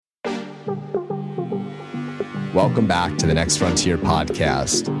Welcome back to the Next Frontier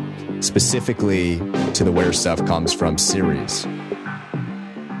podcast, specifically to the Where Stuff Comes From series.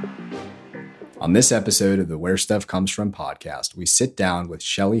 On this episode of the Where Stuff Comes From podcast, we sit down with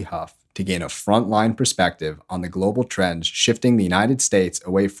Shelley Huff to gain a frontline perspective on the global trends shifting the United States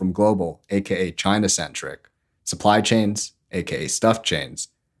away from global, aka China-centric, supply chains, aka stuff chains,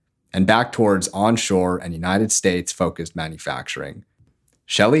 and back towards onshore and United States-focused manufacturing.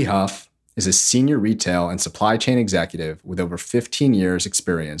 Shelley Huff is a senior retail and supply chain executive with over 15 years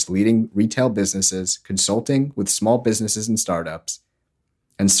experience leading retail businesses, consulting with small businesses and startups,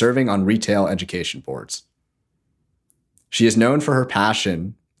 and serving on retail education boards. She is known for her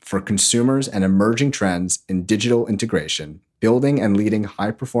passion for consumers and emerging trends in digital integration, building and leading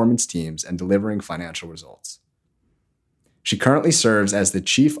high-performance teams, and delivering financial results. She currently serves as the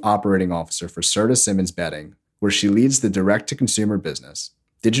Chief Operating Officer for Serta Simmons Bedding, where she leads the direct-to-consumer business,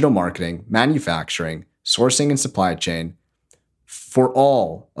 digital marketing, manufacturing, sourcing, and supply chain for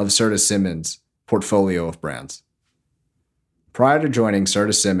all of Serta Simmons' portfolio of brands. Prior to joining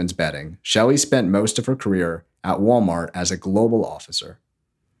Serta Simmons Bedding, Shelley spent most of her career at Walmart as a global officer.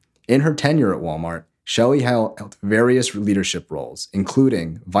 In her tenure at Walmart, Shelley held various leadership roles,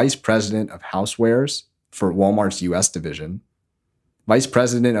 including Vice President of Housewares for Walmart's U.S. division, Vice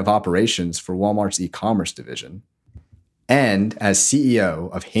President of Operations for Walmart's e-commerce division, and as CEO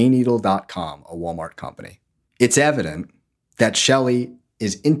of HeyNeedle.com, a Walmart company. It's evident that Shelley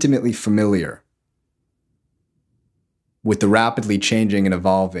is intimately familiar with the rapidly changing and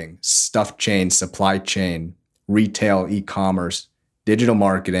evolving stuff chain, supply chain, retail, e-commerce, digital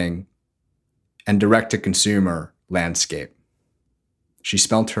marketing, and direct-to-consumer landscape. She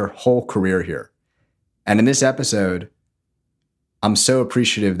spent her whole career here. And in this episode, I'm so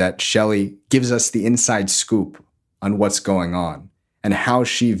appreciative that Shelley gives us the inside scoop on what's going on and how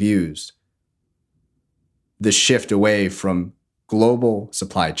she views the shift away from global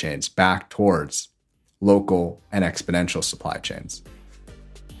supply chains back towards local and exponential supply chains.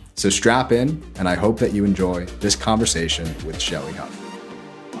 So strap in, and I hope that you enjoy this conversation with Shelley Huff.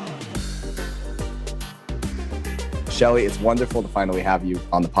 Shelley, it's wonderful to finally have you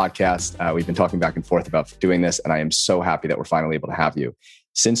on the podcast. We've been talking back and forth about doing this, and I am so happy that we're finally able to have you.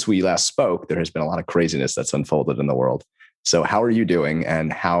 Since we last spoke, there has been a lot of craziness that's unfolded in the world. So how are you doing,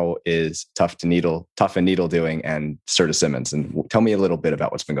 and how is Tough and Needle doing, and Serta Simmons? And tell me a little bit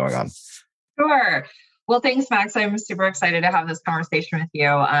about what's been going on. Sure. Well, thanks, Max. I'm super excited to have this conversation with you.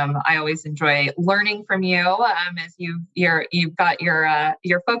 I always enjoy learning from you as you've got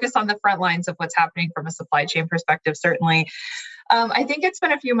your focus on the front lines of what's happening from a supply chain perspective. Certainly, I think it's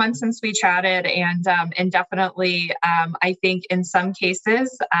been a few months since we chatted, and definitely, I think in some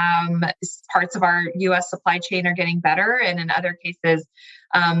cases, parts of our U.S. supply chain are getting better, and in other cases,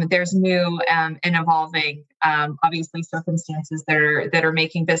 there's new and evolving, obviously, circumstances that are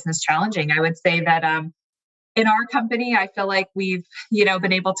making business challenging. I would say that in our company, I feel like we've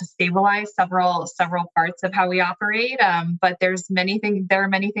been able to stabilize several parts of how we operate, but there are many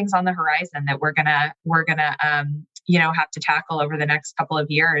things on the horizon that we're gonna have to tackle over the next couple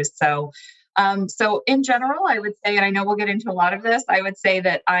of years. So in general, I would say, and I know we'll get into a lot of this, I would say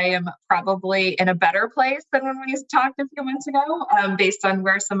that I am probably in a better place than when we talked a few months ago, based on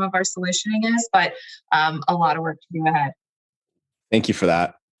where some of our solutioning is, but a lot of work to do ahead. Thank you for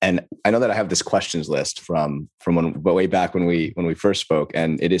that. And I know that I have this questions list from way back when we first spoke,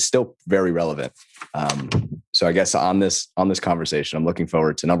 and it is still very relevant. So I guess on this conversation, I'm looking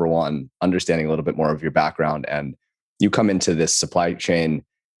forward to, number one, understanding a little bit more of your background. And you come into this supply chain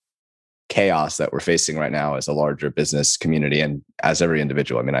chaos that we're facing right now as a larger business community, and as every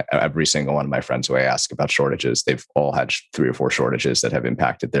individual. I mean, every single one of my friends who I ask about shortages, they've all had 3 or 4 shortages that have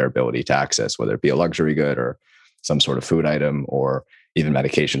impacted their ability to access, whether it be a luxury good or some sort of food item or even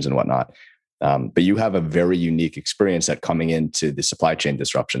medications and whatnot. But you have a very unique experience at coming into the supply chain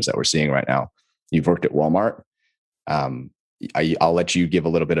disruptions that we're seeing right now. You've worked at Walmart. I'll let you give a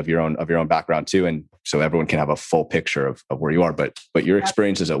little bit of your own background too, and so everyone can have a full picture of where you are. But your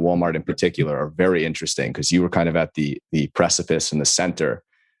experiences at Walmart in particular are very interesting, because you were kind of at the precipice and the center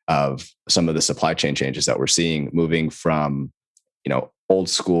of some of the supply chain changes that we're seeing, moving from old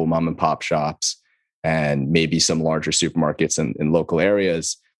school mom and pop shops and maybe some larger supermarkets in local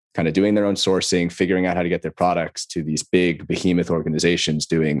areas, kind of doing their own sourcing, figuring out how to get their products, to these big behemoth organizations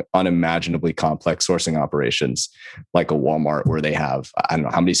doing unimaginably complex sourcing operations like a Walmart, where they have, I don't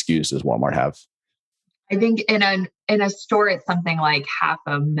know, how many SKUs does Walmart have? I think in a store, it's something like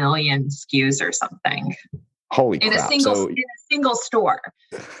 500,000 SKUs or something. Holy crap. In a single store.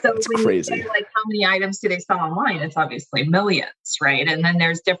 So it's when crazy. you say, like, how many items do they sell online? It's obviously millions, right? And then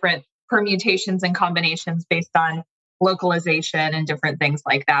there's different permutations and combinations based on localization and different things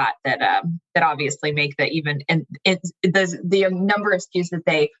like that that obviously make that even and it's the number of SKUs that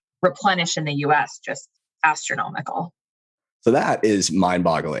they replenish in the US just astronomical. So that is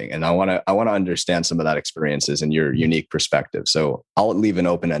mind-boggling, and I want to understand some of that experiences and your unique perspective. So I'll leave an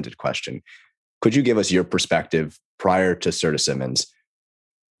open-ended question. Could you give us your perspective prior to Serta Simmons,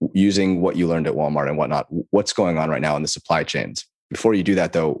 using what you learned at Walmart and whatnot? What's going on right now in the supply chains? Before you do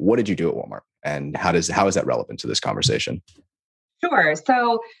that, though, what did you do at Walmart, and how is that relevant to this conversation? Sure.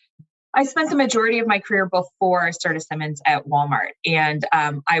 So I spent the majority of my career before Serta Simmons at Walmart, and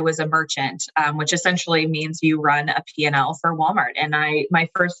I was a merchant, which essentially means you run a P&L for Walmart. And my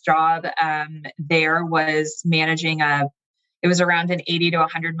first job there was managing it was around an $80 to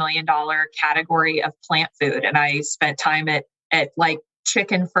 $100 million category of plant food, and I spent time at like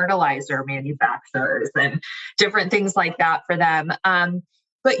chicken fertilizer manufacturers and different things like that for them.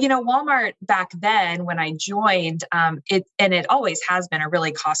 But Walmart back then when I joined, it always has been a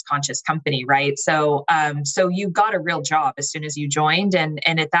really cost-conscious company, right? So you got a real job as soon as you joined, and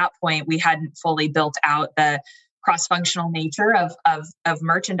at that point we hadn't fully built out the cross-functional nature of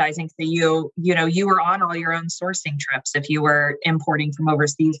merchandising. So you were on all your own sourcing trips if you were importing from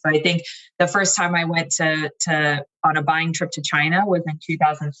overseas. So I think the first time I went to on a buying trip to China was in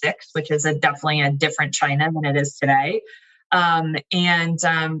 2006, which is definitely a different China than it is today. And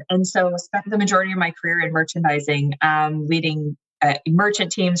so spent the majority of my career in merchandising, leading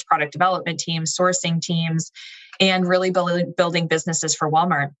merchant teams, product development teams, sourcing teams, and really building businesses for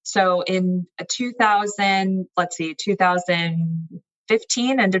Walmart. So in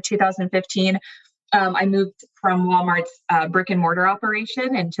 2015, end of 2015, I moved from Walmart's brick and mortar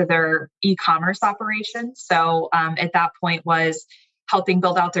operation into their e-commerce operation. So at that point was helping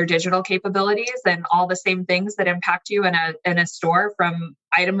build out their digital capabilities and all the same things that impact you in a store, from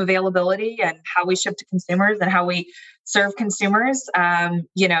item availability and how we ship to consumers and how we serve consumers,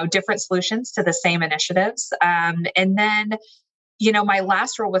 different solutions to the same initiatives. And then, my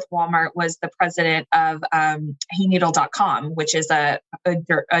last role with Walmart was the president of HeyNeedle.com, which is a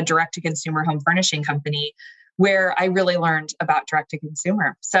direct-to-consumer home furnishing company, where I really learned about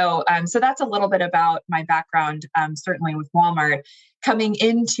direct-to-consumer. So that's a little bit about my background, certainly with Walmart. Coming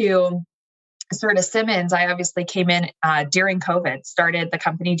into Serta Simmons, I obviously came in during COVID, started the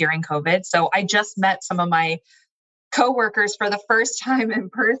company during COVID. So I just met some of my coworkers for the first time in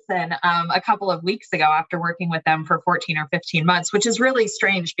person a couple of weeks ago after working with them for 14 or 15 months, which is really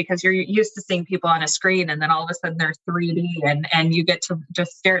strange because you're used to seeing people on a screen and then all of a sudden they're 3D and you get to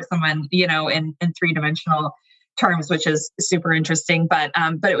just stare at someone, in three-dimensional terms, which is super interesting, but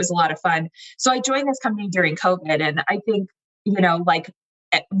it was a lot of fun. So I joined this company during COVID, and I think, like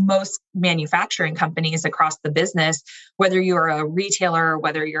at most manufacturing companies across the business, whether you're a retailer or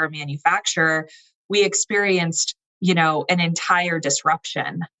whether you're a manufacturer, we experienced, an entire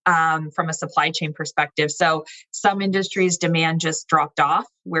disruption from a supply chain perspective. So some industries demand just dropped off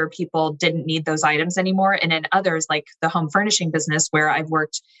where people didn't need those items anymore. And in others, like the home furnishing business where I've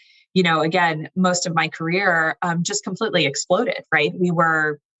worked, again, most of my career, just completely exploded, right? We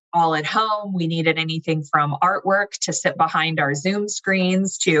were all at home. We needed anything from artwork to sit behind our Zoom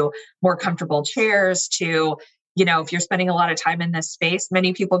screens to more comfortable chairs to, if you're spending a lot of time in this space,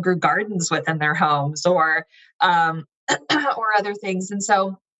 many people grew gardens within their homes or other things. And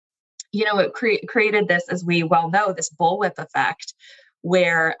so, it created this, as we well know, this bullwhip effect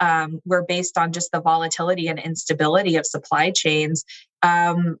where we're based on just the volatility and instability of supply chains.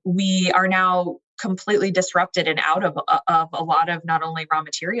 We are now completely disrupted and out of a lot of not only raw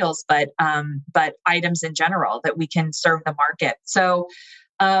materials, but items in general that we can serve the market. So,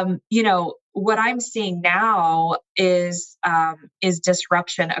 what I'm seeing now is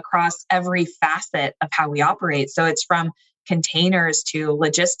disruption across every facet of how we operate. So it's from containers to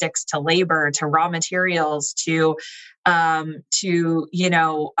logistics to labor to raw materials to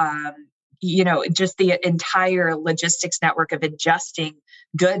just the entire logistics network of ingesting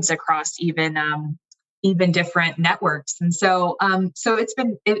goods across even different networks. And so it's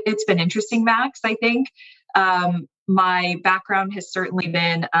been interesting, Max. I think my background has certainly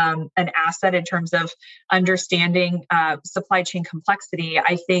been an asset in terms of understanding supply chain complexity.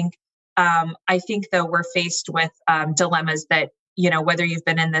 I think though we're faced with dilemmas that, whether you've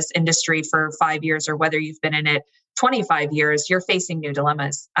been in this industry for 5 years or whether you've been in it 25 years, you're facing new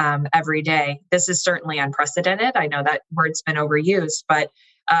dilemmas every day. This is certainly unprecedented. I know that word's been overused, but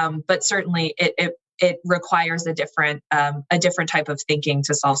certainly it requires a different type of thinking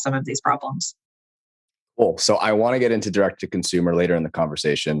to solve some of these problems. Cool. So I want to get into direct to consumer later in the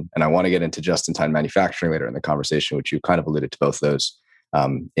conversation, and I want to get into just-in-time manufacturing later in the conversation, which you kind of alluded to both those.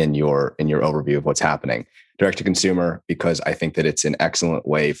 in your overview of what's happening. Direct to consumer, because I think that it's an excellent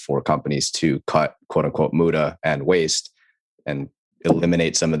way for companies to cut quote unquote muda and waste and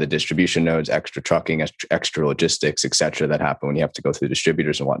eliminate some of the distribution nodes, extra trucking, extra logistics, et cetera, that happen when you have to go through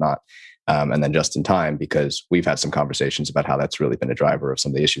distributors and whatnot. And then just in time, because we've had some conversations about how that's really been a driver of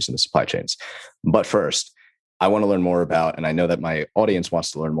some of the issues in the supply chains. But first, I want to learn more about, and I know that my audience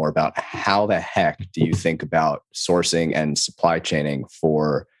wants to learn more about, how the heck do you think about sourcing and supply chaining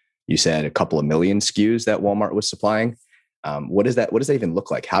for, you said, a couple of million SKUs that Walmart was supplying? What does that even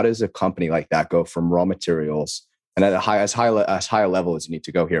look like? How does a company like that go from raw materials, and at as high a level as you need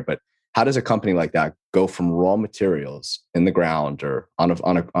to go here, but how does a company like that go from raw materials in the ground or on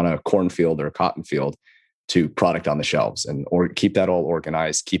a cornfield or a cotton field to product on the shelves, and or keep that all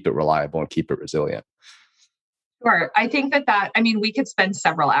organized, keep it reliable, and keep it resilient? Sure. I think we could spend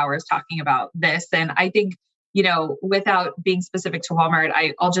several hours talking about this. And I think, without being specific to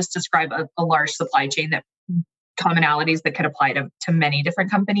Walmart, I'll just describe a large supply chain that commonalities that could apply to many different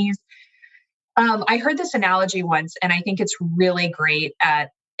companies. I heard this analogy once, and I think it's really great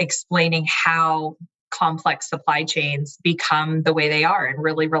at explaining how complex supply chains become the way they are. And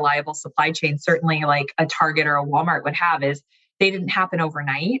really reliable supply chains, certainly like a Target or a Walmart would have, is they didn't happen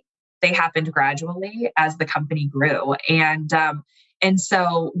overnight. They happened gradually as the company grew. And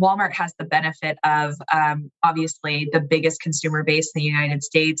so Walmart has the benefit of obviously the biggest consumer base in the United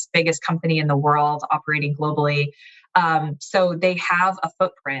States, biggest company in the world operating globally. So they have a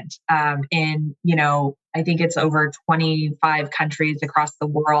footprint in, I think it's over 25 countries across the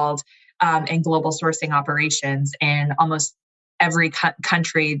world, and global sourcing operations. And almost every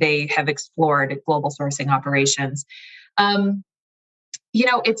country they have explored global sourcing operations.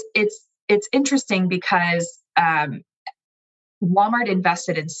 It's interesting because Walmart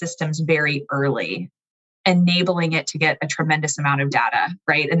invested in systems very early, enabling it to get a tremendous amount of data,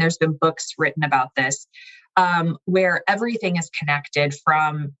 right? And there's been books written about this, where everything is connected.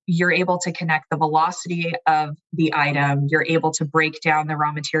 From, you're able to connect the velocity of the item, you're able to break down the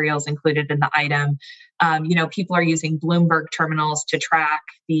raw materials included in the item. People are using Bloomberg terminals to track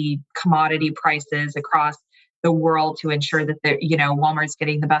the commodity prices across the world to ensure that Walmart's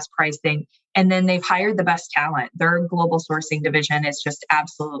getting the best pricing. And then they've hired the best talent. Their global sourcing division is just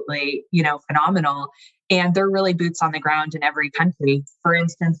absolutely, phenomenal. And they're really boots on the ground in every country. For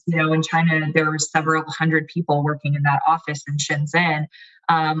instance, in China, there were several hundred people working in that office in Shenzhen,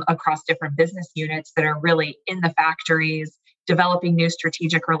 across different business units that are really in the factories, developing new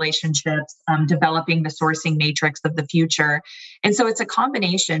strategic relationships, developing the sourcing matrix of the future. And so it's a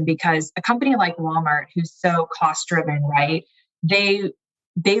combination, because a company like Walmart, who's so cost driven, right?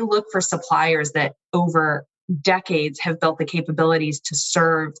 They look for suppliers that over decades have built the capabilities to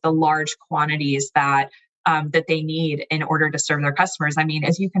serve the large quantities that they need in order to serve their customers. I mean,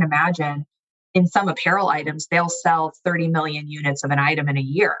 as you can imagine, in some apparel items, they'll sell 30 million units of an item in a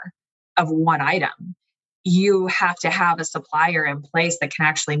year, of one item. You have to have a supplier in place that can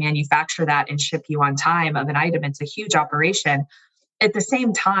actually manufacture that and ship you on time of an item. It's a huge operation. At the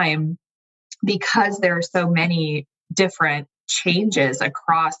same time, because there are so many different changes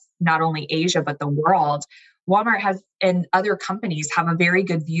across not only Asia, but the world, Walmart has, and other companies have, a very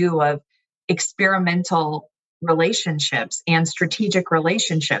good view of experimental relationships and strategic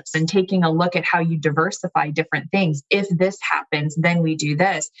relationships, and taking a look at how you diversify different things. If this happens, then we do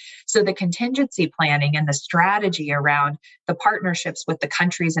this. So the contingency planning and the strategy around the partnerships with the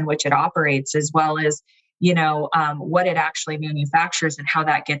countries in which it operates, as well as, what it actually manufactures and how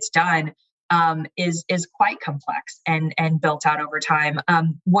that gets done, is quite complex and built out over time.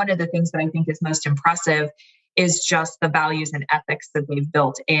 One of the things that I think is most impressive is just the values and ethics that they've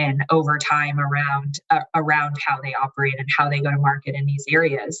built in over time around how they operate and how they go to market in these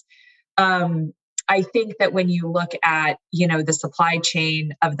areas. I think that when you look at, the supply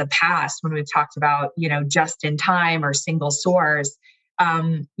chain of the past, when we've talked about, just in time or single source,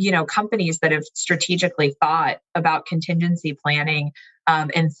 companies that have strategically thought about contingency planning,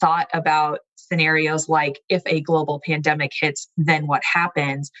 and thought about scenarios like, if a global pandemic hits, then what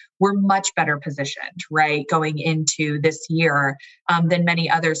happens? We're much better positioned, right, going into this year, than many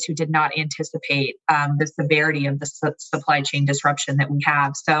others who did not anticipate the severity of the supply chain disruption that we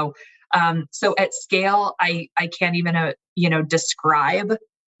have. So at scale, I can't even describe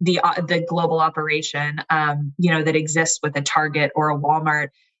the global operation that exists with a Target or a Walmart.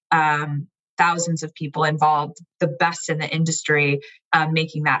 Thousands of people involved, the best in the industry,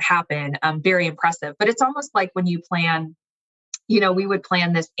 making that happen. Very impressive. But it's almost like when you plan, we would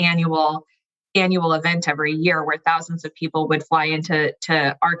plan this annual annual event every year where thousands of people would fly into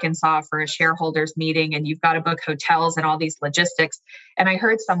Arkansas for a shareholders meeting, and you've got to book hotels and all these logistics. And I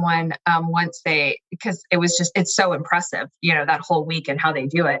heard someone once say, because it's so impressive, that whole week and how they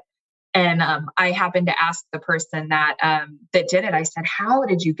do it. And I happened to ask the person that did it. I said, "How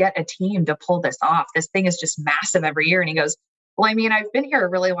did you get a team to pull this off? This thing is just massive every year." And he goes, "Well, I mean, I've been here a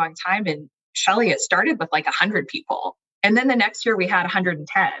really long time, and Shelly, it started with like 100 people. And then the next year we had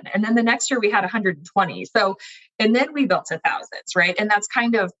 110. And then the next year we had 120. So, and then we built to thousands, right?" And that's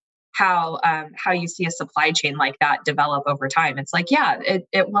kind of how you see a supply chain like that develop over time. It's like,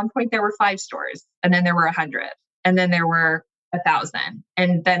 at one point there were 5 stores, and then there were 100, and then there were 1,000,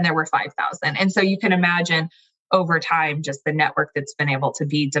 and then there were 5,000. And so you can imagine over time, just the network that's been able to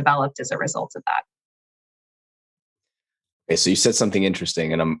be developed as a result of that. Okay, so you said something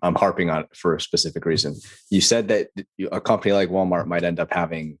interesting, and I'm harping on it for a specific reason. You said that a company like Walmart might end up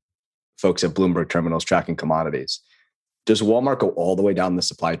having folks at Bloomberg terminals tracking commodities. Does Walmart go all the way down the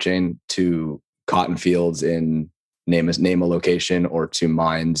supply chain to cotton fields in name a location, or to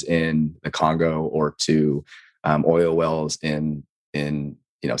mines in the Congo, or to oil wells in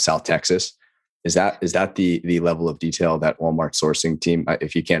South Texas? Is that the level of detail that Walmart sourcing team?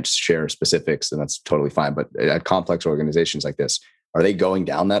 If you can't share specifics, then that's totally fine. But at complex organizations like this, are they going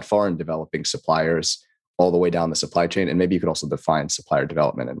down that far and developing suppliers all the way down the supply chain? And maybe you could also define supplier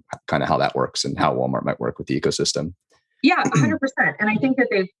development and kind of how that works and how Walmart might work with the ecosystem. Yeah, 100%. And I think that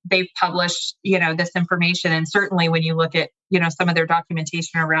they've published, this information. And certainly when you look at, some of their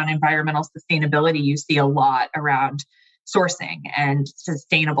documentation around environmental sustainability, you see a lot around sourcing and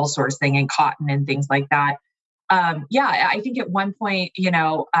sustainable sourcing and cotton and things like that. I think at one point,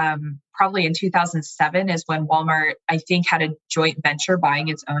 probably in 2007 is when Walmart, I think, had a joint venture buying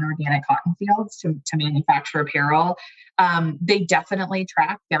its own organic cotton fields to manufacture apparel. They definitely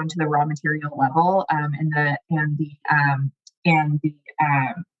track down to the raw material level, all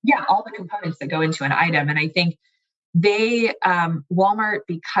the components that go into an item. And I think Walmart,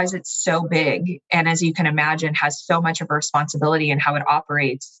 because it's so big, and as you can imagine, has so much of a responsibility in how it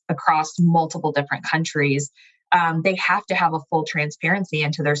operates across multiple different countries. They have to have a full transparency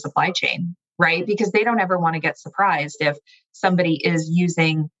into their supply chain, right? Because they don't ever want to get surprised if somebody is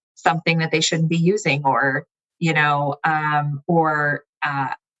using something that they shouldn't be using, or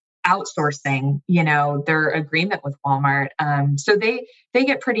outsourcing, their agreement with Walmart. So they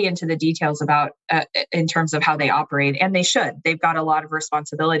get pretty into the details about in terms of how they operate, and they should. They've got a lot of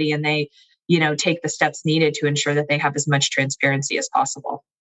responsibility, and they, take the steps needed to ensure that they have as much transparency as possible.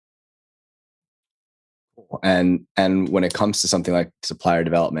 And when it comes to something like supplier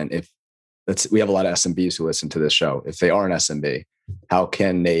development, we have a lot of SMBs who listen to this show. If they are an SMB, how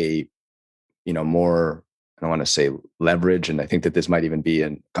can they, more, I don't want to say leverage, and I think that this might even be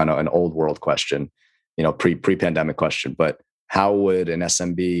kind of an old world question, pre-pandemic question, but how would an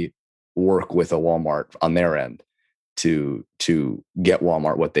SMB work with a Walmart on their end to get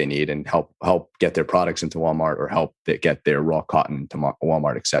Walmart what they need and help get their products into Walmart, or help get their raw cotton into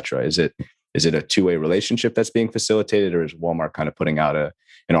Walmart, et cetera? Is it a two-way relationship that's being facilitated, or is Walmart kind of putting out an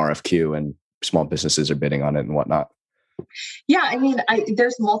RFQ and small businesses are bidding on it and whatnot? Yeah, I mean,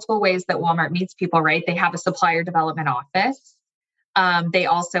 there's multiple ways that Walmart meets people, right? They have a supplier development office. They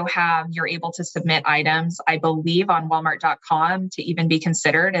also you're able to submit items, I believe, on Walmart.com to even be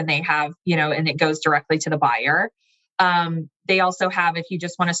considered. And they have, and it goes directly to the buyer. They also have, if you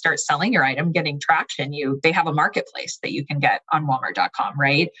just want to start selling your item, getting traction, they have a marketplace that you can get on Walmart.com,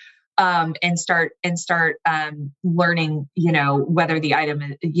 right? And start learning, whether the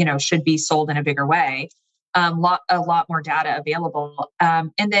item, should be sold in a bigger way. A lot more data available.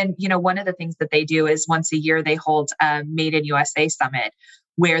 And then, one of the things that they do is once a year, they hold a Made in USA Summit,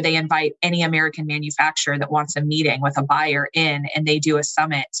 where they invite any American manufacturer that wants a meeting with a buyer in, and they do a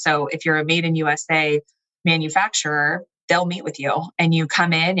summit. So if you're a Made in USA manufacturer, they'll meet with you, and you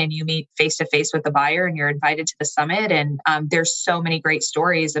come in and you meet face to face with the buyer, and you're invited to the summit. And there's so many great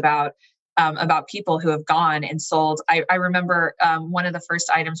stories about people who have gone and sold. I remember one of the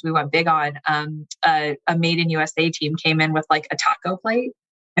first items we went big on, a Made in USA team came in with like a taco plate,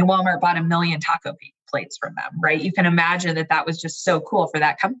 and Walmart bought 1 million taco plates from them, right? You can imagine that was just so cool for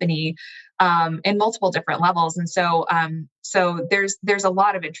that company in multiple different levels. And so there's a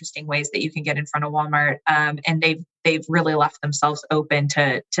lot of interesting ways that you can get in front of Walmart, and they've really left themselves open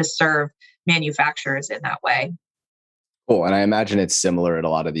to serve manufacturers in that way. Cool. And I imagine it's similar at a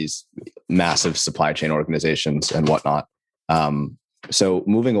lot of these massive supply chain organizations and whatnot. So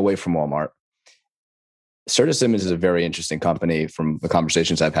moving away from Walmart, Certis Image is a very interesting company from the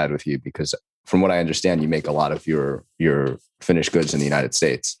conversations I've had with you, because from what I understand, you make a lot of your finished goods in the United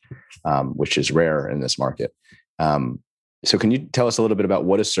States, which is rare in this market. So can you tell us a little bit about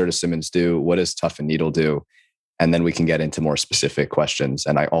what does Serta Simmons do? What does Tuff and Needle do? And then we can get into more specific questions.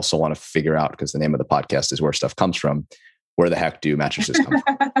 And I also want to figure out, because the name of the podcast is Where Stuff Comes From, where the heck do mattresses come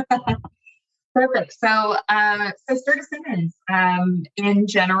from? Perfect. So Serta Simmons, in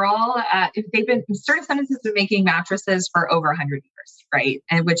general, Serta Simmons has been making mattresses for over 100 years, right?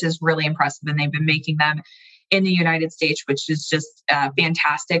 And which is really impressive. And they've been making them in the United States, which is just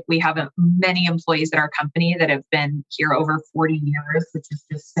fantastic. We have many employees at our company that have been here over 40 years, which is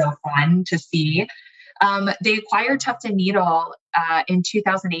just so fun to see. They acquired Tuft & Needle in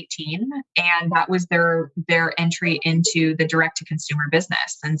 2018, and that was their entry into the direct-to-consumer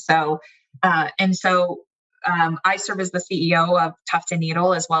business. And so I serve as the CEO of Tuft &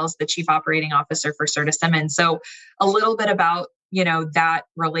 Needle, as well as the Chief Operating Officer for Serta Simmons. So a little bit about that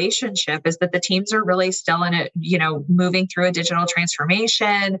relationship is that the teams are really still in it, moving through a digital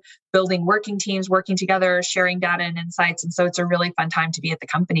transformation, building working teams, working together, sharing data and insights. And so it's a really fun time to be at the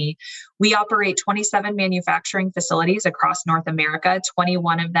company. We operate 27 manufacturing facilities across North America.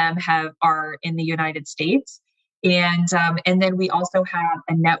 21 of them are in the United States. And then we also have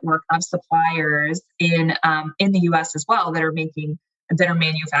a network of suppliers in the US as well that are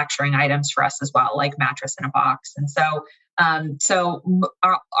manufacturing items for us as well, like mattress in a box. And so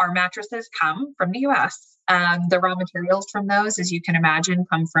our mattresses come from the US. The raw materials from those, as you can imagine,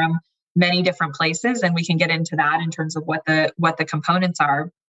 come from many different places, and we can get into that in terms of what the components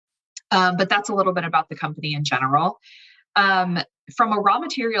are. But that's a little bit about the company in general. From a raw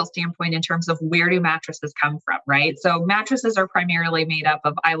material standpoint, in terms of where do mattresses come from, right? So mattresses are primarily made up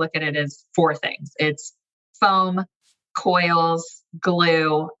of, I look at it as 4 things. It's foam, coils,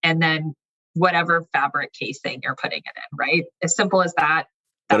 glue, and then whatever fabric casing you're putting it in, right? As simple as that.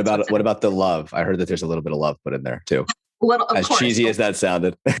 What about the love? I heard that there's a little bit of love put in there too. As cheesy as that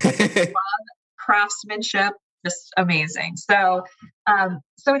sounded. Love, craftsmanship, just amazing. So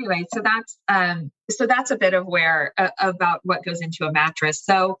anyway, so that's a bit of about what goes into a mattress.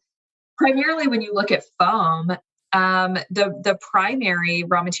 So primarily when you look at foam, the primary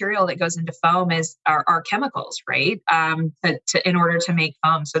raw material that goes into foam are chemicals, right? In order to make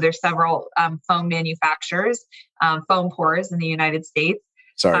foam. So there's several foam manufacturers, foam pores in the United States.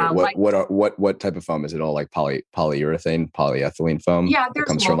 Sorry, what type of foam is it? All like polyurethane, polyethylene foam? Yeah, that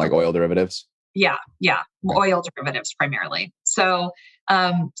comes from like oil derivatives. Yeah, oil derivatives primarily. So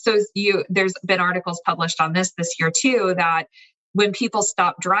there's been articles published on this year too, that when people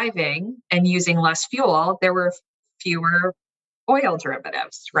stopped driving and using less fuel, there were fewer oil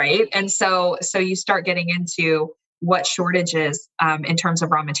derivatives, right? And so you start getting into what shortages in terms of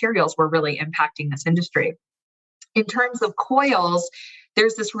raw materials were really impacting this industry. In terms of coils,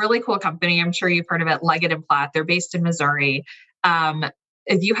 there's this really cool company, I'm sure you've heard of it, Leggett & Platt. They're based in Missouri.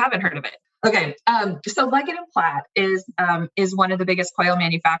 If you haven't heard of it. Okay, so Leggett & Platt is one of the biggest coil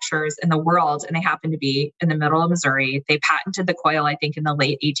manufacturers in the world, and they happen to be in the middle of Missouri. They patented the coil, I think, in the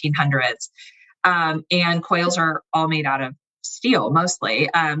late 1800s. And coils are all made out of steel, mostly.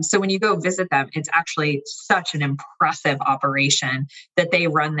 So when you go visit them, it's actually such an impressive operation that they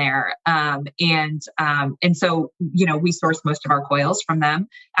run there. And so, we source most of our coils from them,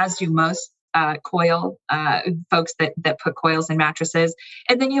 as do most coil folks that put coils in mattresses.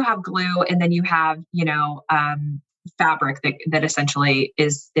 And then you have glue, and then you have, fabric that essentially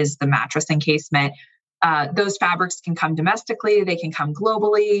is the mattress encasement. Those fabrics can come domestically, they can come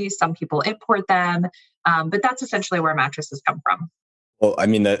globally. Some people import them, but that's essentially where mattresses come from. Well, I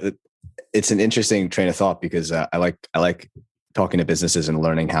mean, it's an interesting train of thought, because I like talking to businesses and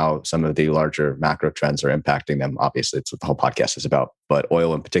learning how some of the larger macro trends are impacting them. Obviously, it's what the whole podcast is about. But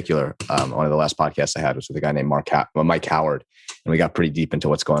oil in particular, one of the last podcasts I had was with a guy named Mike Howard, and we got pretty deep into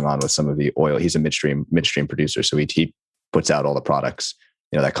what's going on with some of the oil. He's a midstream producer, so he puts out all the products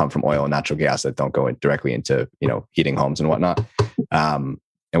that come from oil and natural gas that don't go directly into, heating homes and whatnot. And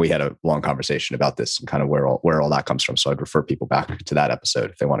we had a long conversation about this and kind of where all that comes from. So I'd refer people back to that episode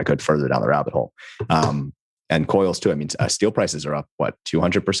if they want to go further down the rabbit hole. And coils too. I mean, steel prices are up,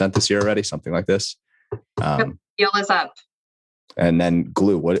 200% this year already, something like this. Steel is up. And then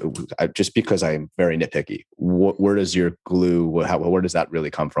glue, just because I'm very nitpicky, where does your glue, where does that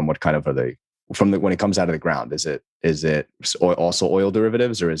really come from? What kind of are they? When it comes out of the ground, is it also oil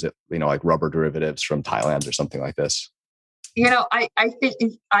derivatives, or is it, like rubber derivatives from Thailand or something like this? I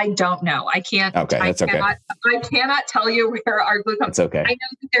think I don't know. I can't. Okay, that's okay. I cannot tell you where our glue comes. It's okay. I know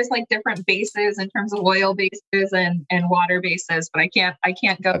that there's like different bases in terms of oil bases and water bases, but I can't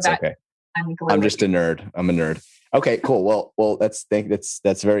go that's that. Okay. I'm just a nerd. I'm a nerd. Okay, cool. Well, that's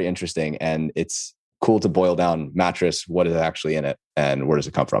very interesting, and it's cool to boil down mattress. What is actually in it, and where does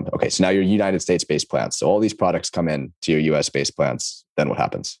it come from? Okay, so now your United States based plants. So all these products come in to your US based plants. Then what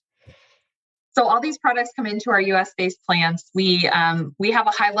happens? So all these products come into our U.S.-based plants. We have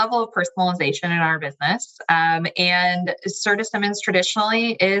a high level of personalization in our business, and Serta Simmons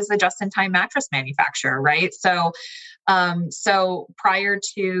traditionally is a just-in-time mattress manufacturer, right? So prior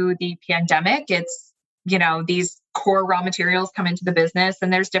to the pandemic, it's these core raw materials come into the business,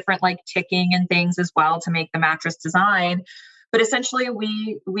 and there's different like ticking and things as well to make the mattress design. But essentially,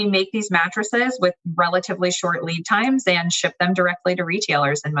 we make these mattresses with relatively short lead times and ship them directly to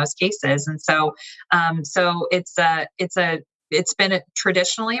retailers in most cases. And so it's been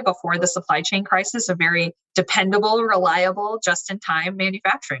traditionally, before the supply chain crisis, a very dependable, reliable, just-in-time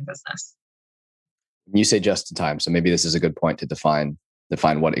manufacturing business. You say just in time, so maybe this is a good point to define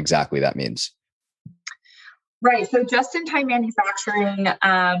what exactly that means. Right. So just-in-time manufacturing.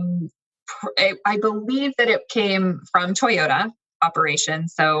 I believe that it came from Toyota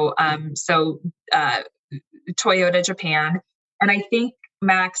operations. So Toyota Japan, and I think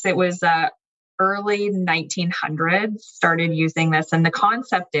Max, it was early 1900s started using this. And the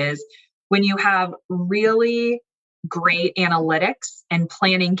concept is when you have really great analytics and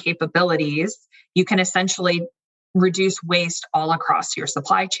planning capabilities, you can essentially reduce waste all across your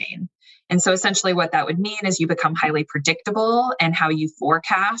supply chain. And so essentially what that would mean is you become highly predictable in how you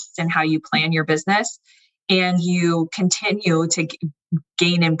forecast and how you plan your business. And you continue to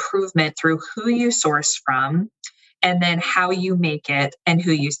gain improvement through who you source from, and then how you make it and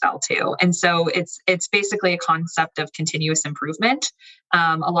who you sell to. And so it's basically a concept of continuous improvement.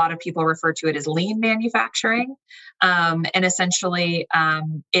 A lot of people refer to it as lean manufacturing. And essentially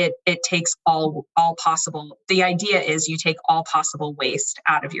it takes all possible, the idea is you take all possible waste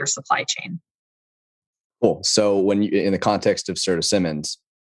out of your supply chain. Cool. So when you, in the context of Serta Simmons,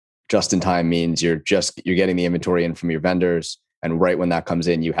 just in time means you're getting the inventory in from your vendors, and right when that comes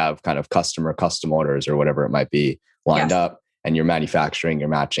in, you have kind of custom orders or whatever it might be lined up, and you're manufacturing, you're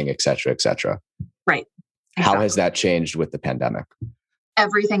matching, et cetera, et cetera. Right. Exactly. How has that changed with the pandemic?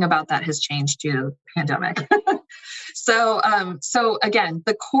 Everything about that has changed due to the pandemic. So again,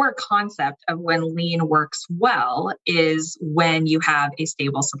 the core concept of when lean works well is when you have a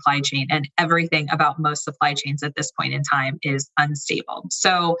stable supply chain, and everything about most supply chains at this point in time is unstable.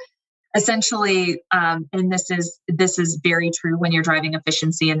 So essentially, and this is very true when you're driving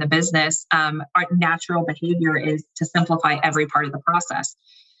efficiency in the business, our natural behavior is to simplify every part of the process.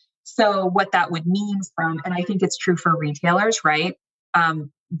 So what that would mean and I think it's true for retailers, right?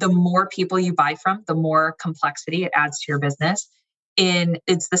 The more people you buy from, the more complexity it adds to your business. And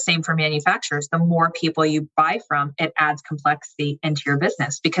it's the same for manufacturers. The more people you buy from, it adds complexity into your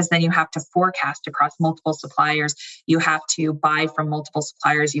business, because then you have to forecast across multiple suppliers. You have to buy from multiple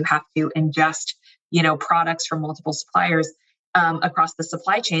suppliers. You have to ingest, products from multiple suppliers across the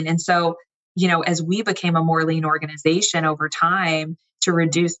supply chain. And so, as we became a more lean organization over time to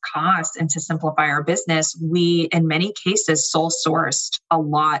reduce costs and to simplify our business, we, in many cases, sole sourced a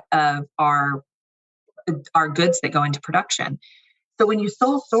lot of our goods that go into production. So when you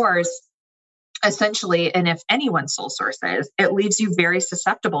sole source, essentially, and if anyone sole sources, it leaves you very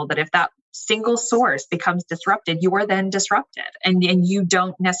susceptible that if that single source becomes disrupted, you are then disrupted, and you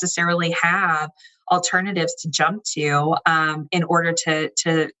don't necessarily have alternatives to jump to in order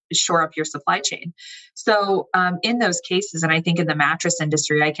to shore up your supply chain. So in those cases, and I think in the mattress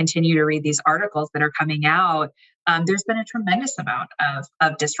industry, I continue to read these articles that are coming out. There's been a tremendous amount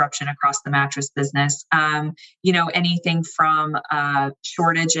of disruption across the mattress business. Anything from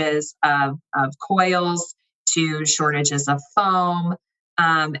shortages of coils to shortages of foam.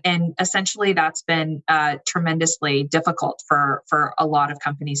 And essentially that's been tremendously difficult for a lot of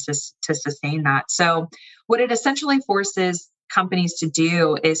companies to sustain that. So what it essentially forces companies to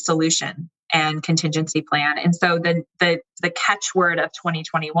do is solution and contingency plan. And so the catchword of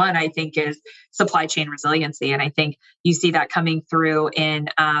 2021, I think, is supply chain resiliency. And I think you see that coming through in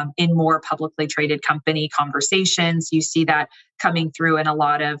more publicly traded company conversations. You see that coming through in a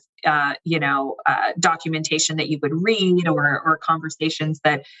lot of documentation that you would read or conversations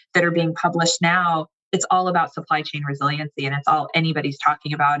that are being published now. It's all about supply chain resiliency, and it's all anybody's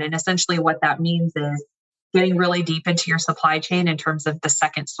talking about. And essentially what that means is getting really deep into your supply chain in terms of the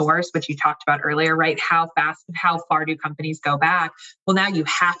second source, which you talked about earlier, right? How far do companies go back? Well, now you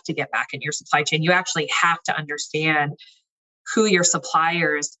have to get back in your supply chain. You actually have to understand who your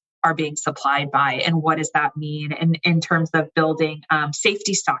suppliers are being supplied by, and what does that mean in terms of building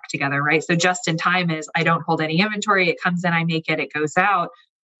safety stock together, right? So just in time is I don't hold any inventory. It comes in, I make it, it goes out.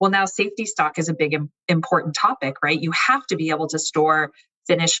 Well, now safety stock is a big, important topic, right? You have to be able to store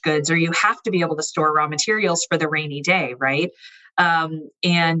finished goods, or you have to be able to store raw materials for the rainy day, right? In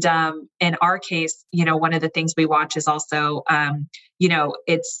our case, one of the things we watch is also,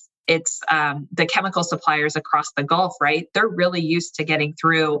 it's the chemical suppliers across the Gulf, right? They're really used to getting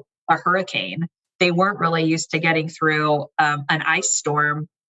through a hurricane. They weren't really used to getting through an ice storm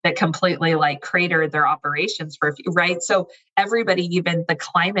that completely cratered their operations for a few, right? So everybody, even the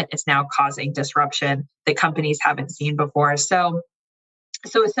climate is now causing disruption that companies haven't seen before. So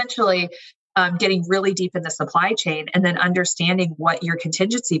essentially, getting really deep in the supply chain and then understanding what your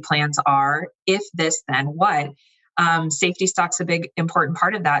contingency plans are. If this, then what? Safety stock's a big, important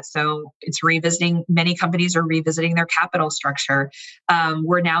part of that. So it's revisiting, many companies are revisiting their capital structure.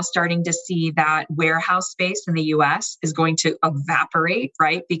 We're now starting to see that warehouse space in the US is going to evaporate,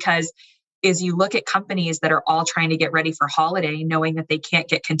 right? Because as you look at companies that are all trying to get ready for holiday, knowing that they can't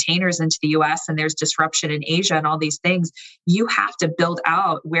get containers into the US and there's disruption in Asia and all these things, you have to build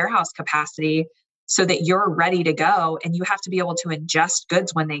out warehouse capacity so that you're ready to go, and you have to be able to ingest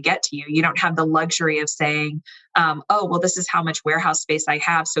goods when they get to you. You don't have the luxury of saying, oh, well, this is how much warehouse space I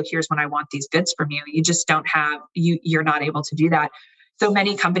have, so here's when I want these goods from you. You just don't have, you're not able to do that. So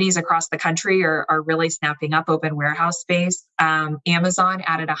many companies across the country are really snapping up open warehouse space. Amazon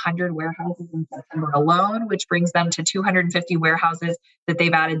added 100 warehouses in September alone, which brings them to 250 warehouses that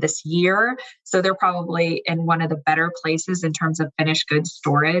they've added this year. So they're probably in one of the better places in terms of finished goods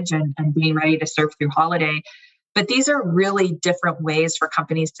storage and being ready to serve through holiday. But these are really different ways for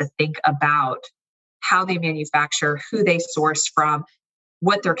companies to think about how they manufacture, who they source from,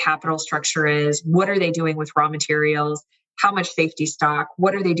 what their capital structure is, what are they doing with raw materials, how much safety stock,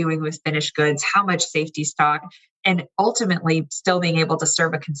 what are they doing with finished goods, how much safety stock, and ultimately still being able to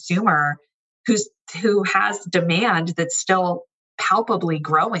serve a consumer who has demand that's still palpably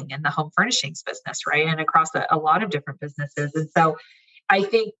growing in the home furnishings business, right? And across a lot of different businesses. And so I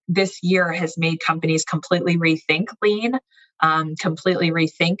think this year has made companies completely rethink lean, completely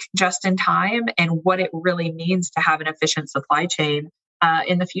rethink just in time, and what it really means to have an efficient supply chain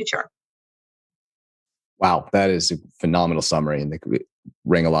in the future. Wow, that is a phenomenal summary, and they could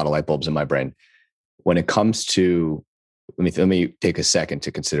ring a lot of light bulbs in my brain. When it comes to, let me take a second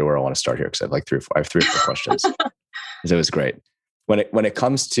to consider where I want to start here, because I have three or four questions. So it was great. When it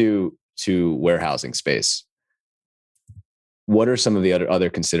comes to warehousing space, what are some of the other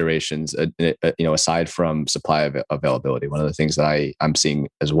considerations? Aside from supply availability, one of the things that I'm seeing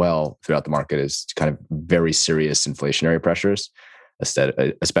as well throughout the market is kind of very serious inflationary pressures,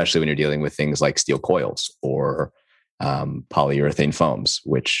 especially when you're dealing with things like steel coils or polyurethane foams,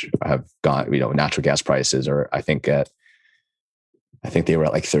 which have gone, natural gas prices are, I think they were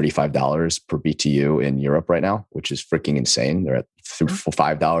at like $35 per BTU in Europe right now, which is freaking insane. They're at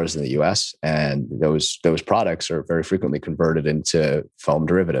 $5 in the US, and those products are very frequently converted into foam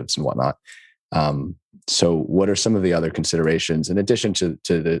derivatives and whatnot. So what are some of the other considerations in addition to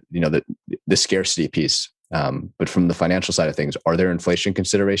the scarcity piece? But from the financial side of things, are there inflation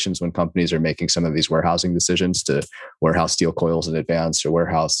considerations when companies are making some of these warehousing decisions to warehouse steel coils in advance or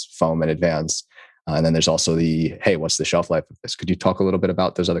warehouse foam in advance? And then there's also what's the shelf life of this? Could you talk a little bit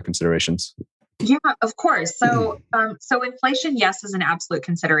about those other considerations? Yeah, of course. So inflation, yes, is an absolute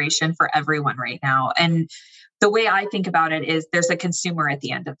consideration for everyone right now. And the way I think about it is there's a consumer at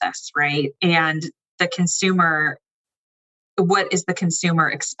the end of this, right? And the consumer, what is the consumer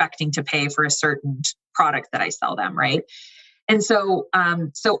expecting to pay for a certain product that I sell them, right? And so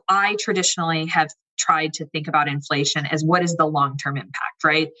I traditionally have tried to think about inflation as what is the long-term impact,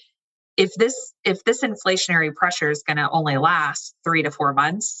 right? If this inflationary pressure is going to only last 3 to 4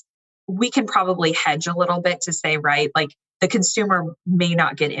 months, we can probably hedge a little bit to say, right, like the consumer may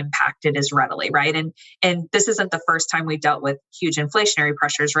not get impacted as readily, right? And this isn't the first time we've dealt with huge inflationary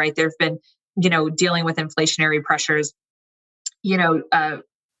pressures, right? There've been, dealing with inflationary pressures, I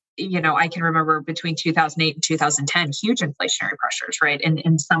can remember between 2008 and 2010, huge inflationary pressures, right?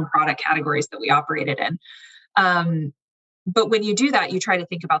 In some product categories that we operated in. But when you do that, you try to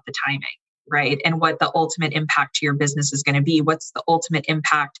think about the timing, right? And what the ultimate impact to your business is going to be. What's the ultimate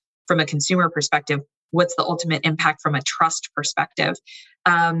impact from a consumer perspective? What's the ultimate impact from a trust perspective?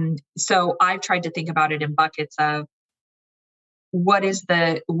 So I've tried to think about it in buckets of what is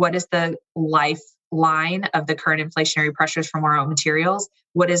the lifeline of the current inflationary pressures from raw materials?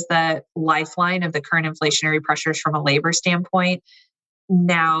 What is the lifeline of the current inflationary pressures from a labor standpoint?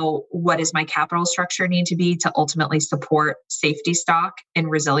 Now, what does my capital structure need to be to ultimately support safety stock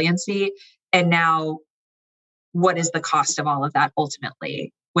and resiliency? And now, what is the cost of all of that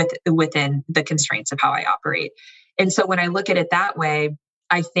ultimately within the constraints of how I operate? And so when I look at it that way,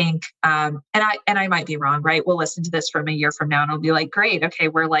 I think, and I might be wrong, right? We'll listen to this from a year from now and I'll be like, great, okay,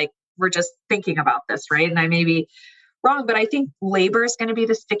 we're just thinking about this, right? And I may be wrong, but I think labor is going to be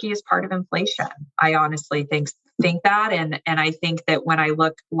the stickiest part of inflation. I honestly think that, and I think that when I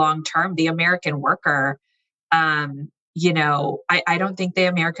look long term, the American worker, I don't think the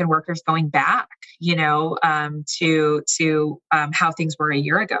American worker is going back, to how things were a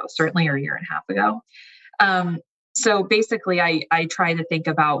year ago, certainly, or a year and a half ago. So basically, I try to think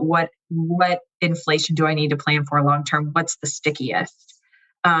about what inflation do I need to plan for long term? What's the stickiest?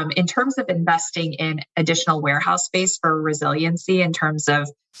 In terms of investing in additional warehouse space for resiliency, in terms of,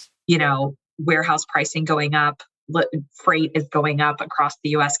 warehouse pricing going up, freight is going up across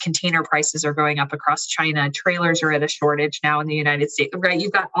the US, container prices are going up across China, trailers are at a shortage now in the United States, right?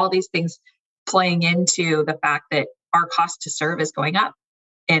 You've got all these things playing into the fact that our cost to serve is going up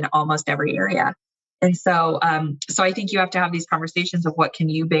in almost every area. And so I think you have to have these conversations of what can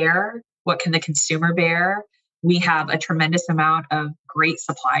you bear? What can the consumer bear? We have a tremendous amount of great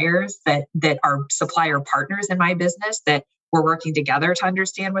suppliers that are supplier partners in my business that we're working together to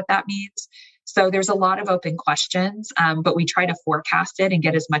understand what that means. So there's a lot of open questions, but we try to forecast it and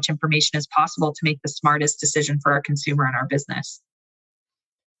get as much information as possible to make the smartest decision for our consumer and our business.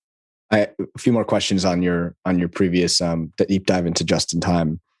 A few more questions on your previous deep dive into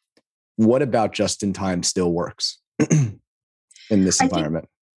just-in-time. What about just-in-time still works in this environment?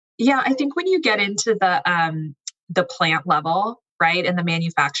 I think when you get into the plant level, right, and the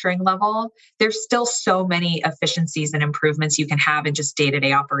manufacturing level, there's still so many efficiencies and improvements you can have in just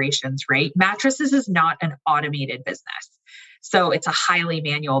day-to-day operations, right? Mattresses is not an automated business. So it's a highly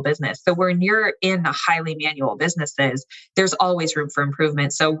manual business. So when you're in the highly manual businesses, there's always room for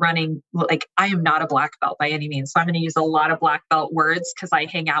improvement. So I am not a black belt by any means. So I'm going to use a lot of black belt words because I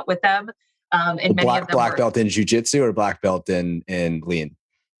hang out with them. And many of them black belt in jiu-jitsu or black belt in lean?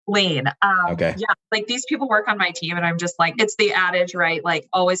 Lean. Okay. Yeah. Like these people work on my team and I'm just like, it's the adage, right? Like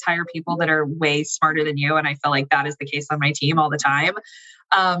always hire people that are way smarter than you. And I feel like that is the case on my team all the time.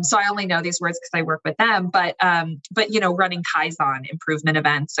 So I only know these words because I work with them, but running Kaizen improvement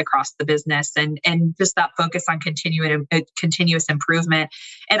events across the business and just that focus on continuous improvement.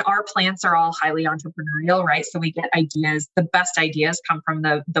 And our plants are all highly entrepreneurial, right? So we get ideas. The best ideas come from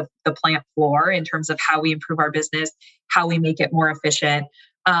the plant floor in terms of how we improve our business, how we make it more efficient.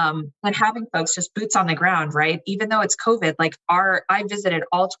 And having folks just boots on the ground, right? Even though it's COVID, I visited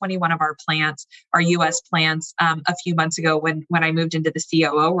all 21 of our plants, our US plants, a few months ago when I moved into the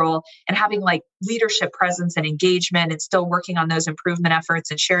COO role, and having leadership presence and engagement and still working on those improvement efforts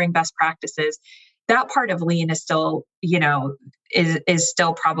and sharing best practices. That part of lean is still, is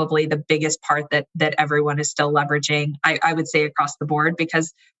still probably the biggest part that everyone is still leveraging, I would say across the board,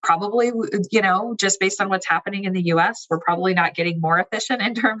 because probably, just based on what's happening in the US, we're probably not getting more efficient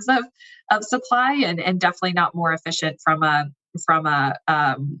in terms of supply and definitely not more efficient from an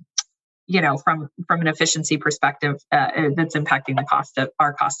efficiency perspective that's impacting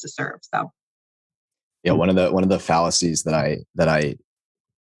our cost to serve. So. Yeah. One of the fallacies that I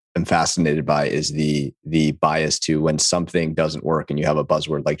am fascinated by is the bias to when something doesn't work and you have a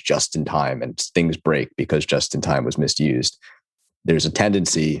buzzword like just in time and things break because just in time was misused. There's a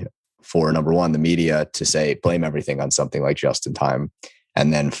tendency for, number one, the media to say, blame everything on something like just in time.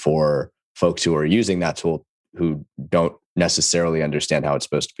 And then for folks who are using that tool who don't necessarily understand how it's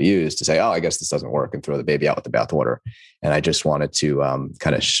supposed to be used to say, oh, I guess this doesn't work and throw the baby out with the bathwater. And I just wanted to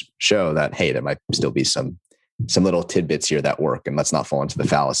kind of show that, hey, there might still be some little tidbits here that work, and let's not fall into the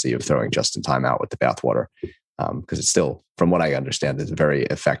fallacy of throwing just in time out with the bathwater, because it's still, from what I understand, it's a very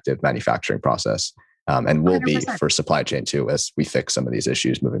effective manufacturing process, and will 100%. Be for supply chain too, as we fix some of these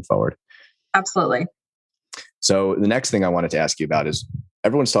issues moving forward. Absolutely. So the next thing I wanted to ask you about is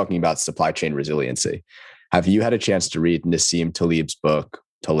everyone's talking about supply chain resiliency. Have you had a chance to read Nassim Taleb's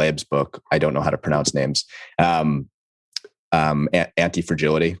book? I don't know how to pronounce names.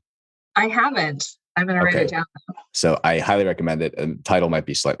 Anti-Fragility. I haven't. I'm going to write it down. So I highly recommend it. The title might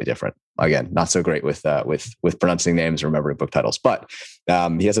be slightly different. Again, not so great with pronouncing names, remembering book titles. But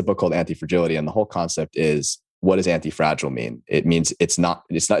he has a book called Anti-Fragility, and the whole concept is, what does anti-fragile mean? It means it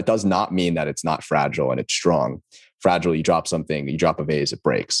does not mean that it's not fragile and it's strong. Fragile, you drop something, you drop a vase, it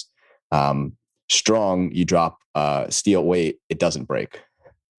breaks. Strong, you drop steel weight, it doesn't break.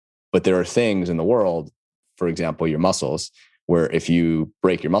 But there are things in the world, for example, your muscles, where if you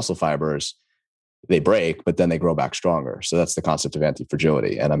break your muscle fibers, they break, but then they grow back stronger. So that's the concept of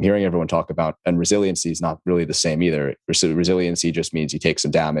anti-fragility. And I'm hearing everyone talk about, and resiliency is not really the same either. Resiliency just means you take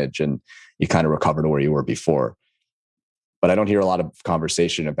some damage and you kind of recover to where you were before. But I don't hear a lot of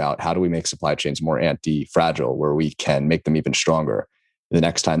conversation about how do we make supply chains more anti-fragile, where we can make them even stronger. the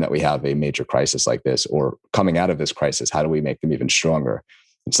next time that we have a major crisis like this, or coming out of this crisis, how do we make them even stronger?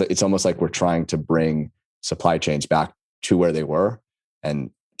 It's almost like we're trying to bring supply chains back to where they were and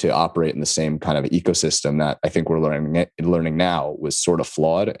to operate in the same kind of ecosystem that I think we're learning now was sort of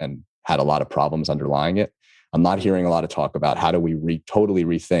flawed and had a lot of problems underlying it. I'm not hearing a lot of talk about how do we totally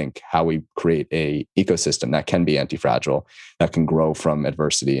rethink how we create a ecosystem that can be anti-fragile, that can grow from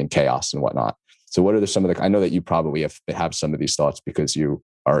adversity and chaos and whatnot. So what are some of the, I know that you probably have some of these thoughts because you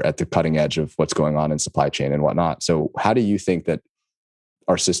are at the cutting edge of what's going on in supply chain and whatnot. So how do you think that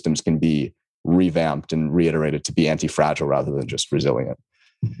our systems can be revamped and reiterated to be anti-fragile rather than just resilient?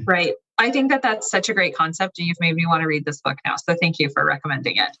 Right. I think that that's such a great concept, and you've made me want to read this book now. So thank you for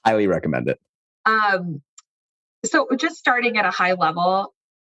recommending it. Highly recommend it. So just starting at a high level,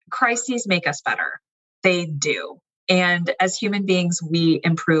 crises make us better. They do. And as human beings, we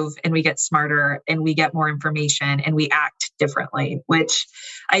improve and we get smarter and we get more information and we act differently, which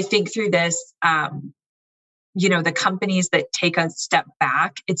I think through this, the companies that take a step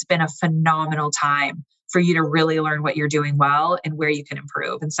back, it's been a phenomenal time for you to really learn what you're doing well and where you can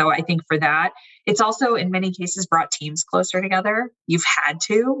improve. And so I think for that, it's also in many cases brought teams closer together. You've had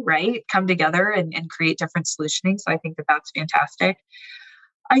to, right, come together and create different solutioning. So I think that that's fantastic.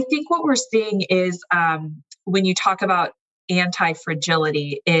 I think what we're seeing is when you talk about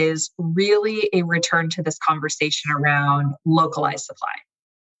anti-fragility is really a return to this conversation around localized supply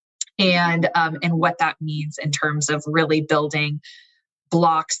and what that means in terms of really building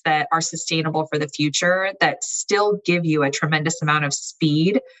blocks that are sustainable for the future that still give you a tremendous amount of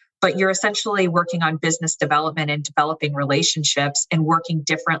speed, but you're essentially working on business development and developing relationships and working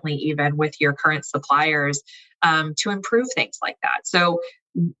differently even with your current suppliers to improve things like that. So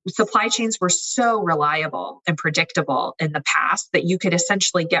supply chains were so reliable and predictable in the past that you could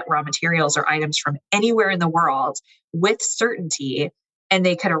essentially get raw materials or items from anywhere in the world with certainty, and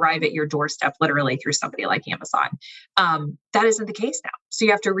they could arrive at your doorstep literally through somebody like Amazon. That isn't the case now. So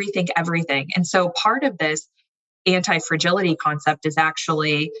you have to rethink everything. And so part of this anti-fragility concept is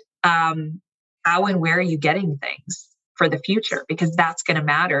actually how and where are you getting things for the future, because that's going to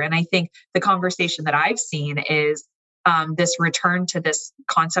matter. And I think the conversation that I've seen is this return to this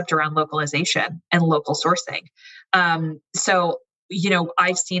concept around localization and local sourcing. So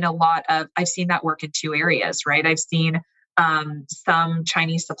I've seen that work in two areas, right? I've seen some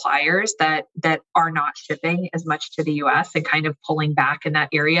Chinese suppliers that are not shipping as much to the US and kind of pulling back in that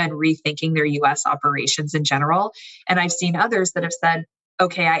area and rethinking their US operations in general. And I've seen others that have said,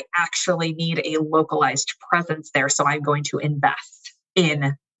 okay, I actually need a localized presence there, so I'm going to invest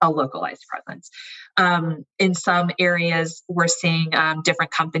in a localized presence. In some areas, we're seeing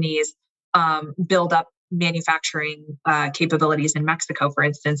different companies build up manufacturing capabilities in Mexico, for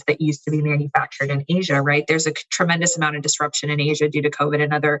instance, that used to be manufactured in Asia, right? There's a tremendous amount of disruption in Asia due to COVID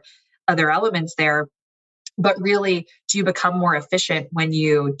and other elements there. But really, do you become more efficient when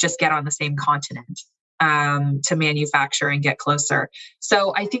you just get on the same continent to manufacture and get closer?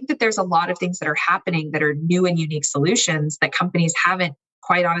 So I think that there's a lot of things that are happening that are new and unique solutions that companies haven't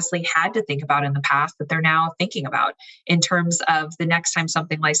quite honestly had to think about in the past that they're now thinking about in terms of the next time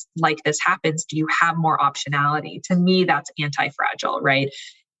something like this happens, do you have more optionality? To me, that's anti-fragile, right?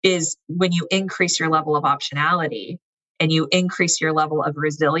 Is when you increase your level of optionality and you increase your level of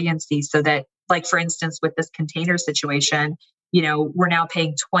resiliency so that, like, for instance, with this container situation, we're now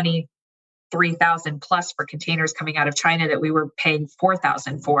paying 23,000 plus for containers coming out of China that we were paying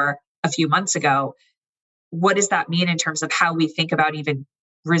 4,000 for a few months ago. What does that mean in terms of how we think about even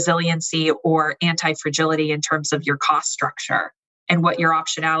resiliency or anti-fragility in terms of your cost structure and what your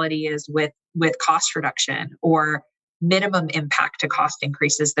optionality is with cost reduction or minimum impact to cost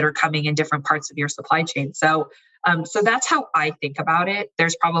increases that are coming in different parts of your supply chain? So that's how I think about it.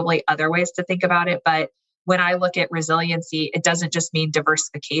 There's probably other ways to think about it, but when I look at resiliency, it doesn't just mean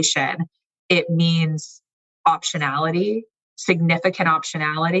diversification. It means optionality, significant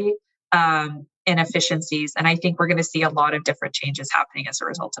optionality, and efficiencies. And I think we're going to see a lot of different changes happening as a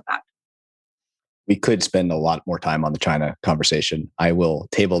result of that. We could spend a lot more time on the China conversation. I will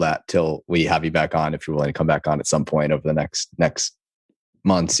table that till we have you back on, if you're willing to come back on at some point over the next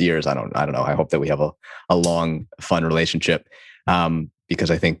months, years. I don't know. I hope that we have a long, fun relationship because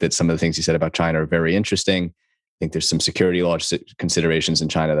I think that some of the things you said about China are very interesting. I think there's some security law considerations in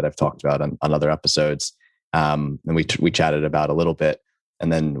China that I've talked about on other episodes. And we chatted about a little bit.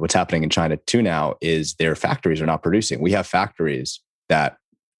 And then what's happening in China too now is their factories are not producing. We have factories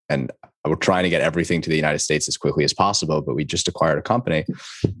and we're trying to get everything to the United States as quickly as possible, but we just acquired a company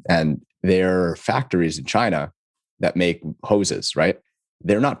and there are factories in China that make hoses, right?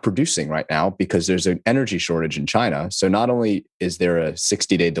 they're not producing right now because there's an energy shortage in China. So not only is there a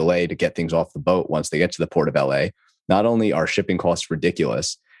 60-day delay to get things off the boat once they get to the port of LA, not only are shipping costs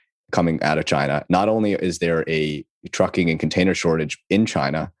ridiculous coming out of China, not only is there a trucking and container shortage in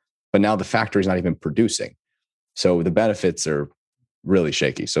China, but now the factory is not even producing. So the benefits are really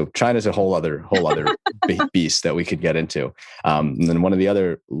shaky. So China's a whole other beast that we could get into. And then one of the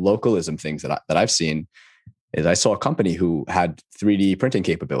other localism things that I've seen is I saw a company who had 3D printing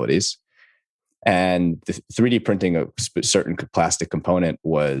capabilities, and the 3D printing a certain plastic component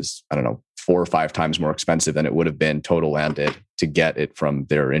was, I don't know, 4 or 5 times more expensive than it would have been total landed to get it from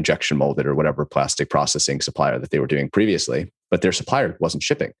their injection molded or whatever plastic processing supplier that they were doing previously. But their supplier wasn't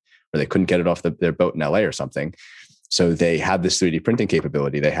shipping, or they couldn't get it off their boat in LA or something. So they had this 3D printing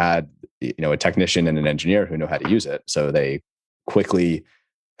capability. They had, a technician and an engineer who know how to use it. So they quickly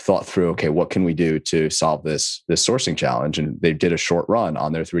thought through, okay, what can we do to solve this sourcing challenge? And they did a short run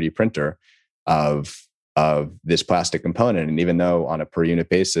on their 3D printer of this plastic component. And even though on a per unit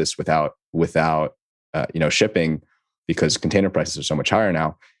basis without shipping, because container prices are so much higher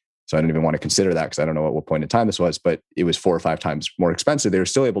now, so I don't even want to consider that because I don't know at what point in time this was, but it was 4 or 5 times more expensive. They were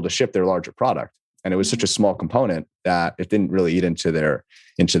still able to ship their larger product. And it was such a small component that it didn't really eat into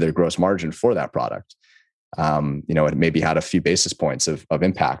their gross margin for that product. It maybe had a few basis points of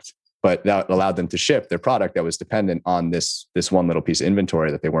impact, but that allowed them to ship their product that was dependent on this one little piece of inventory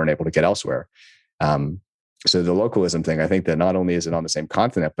that they weren't able to get elsewhere. So the localism thing, I think that not only is it on the same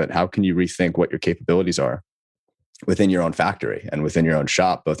continent, but how can you rethink what your capabilities are within your own factory and within your own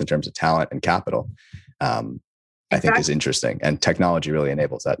shop, both in terms of talent and capital, I think is interesting. And technology really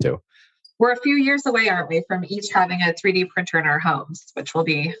enables that too. We're a few years away, aren't we, from each having a 3D printer in our homes, which will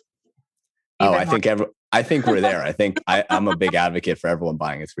be. I think we're there. I think I'm a big advocate for everyone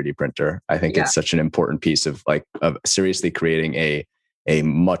buying a 3D printer. I think it's such an important piece of seriously creating a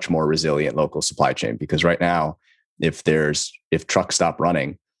much more resilient local supply chain. Because right now, if trucks stop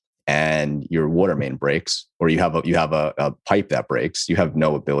running and your water main breaks, or you have a pipe that breaks, you have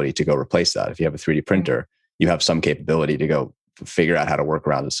no ability to go replace that. If you have a 3D printer, you have some capability to go figure out how to work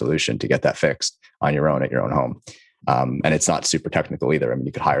around the solution to get that fixed on your own at your own home. And it's not super technical either. I mean,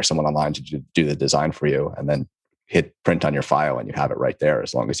 you could hire someone online to do the design for you and then hit print on your file and you have it right there,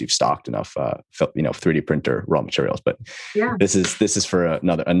 as long as you've stocked enough 3D printer raw materials. But this is for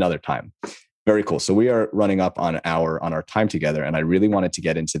another time. Very cool. So we are running up on our time together, and I really wanted to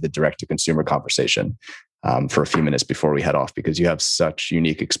get into the direct to consumer conversation for a few minutes before we head off, because you have such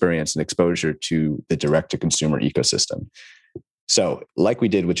unique experience and exposure to the direct to consumer ecosystem. So like we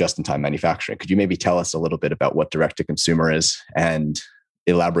did with just-in-time manufacturing, could you maybe tell us a little bit about what direct-to-consumer is and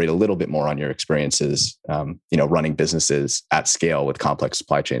elaborate a little bit more on your experiences, running businesses at scale with complex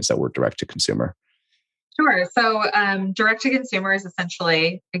supply chains that were direct-to-consumer? Sure. So direct-to-consumer is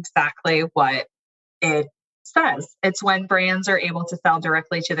essentially exactly what it says. It's when brands are able to sell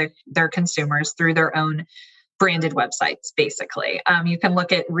directly to their consumers through their own branded websites, basically. You can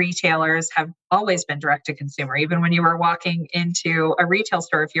look at retailers have always been direct to consumer. Even when you were walking into a retail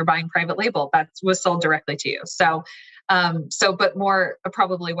store, if you're buying private label, that was sold directly to you. But more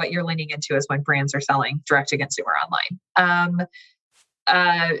probably what you're leaning into is when brands are selling direct to consumer online.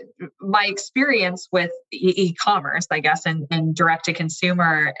 My experience with e-commerce, I guess, and direct to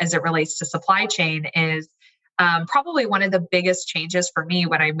consumer as it relates to supply chain is probably one of the biggest changes for me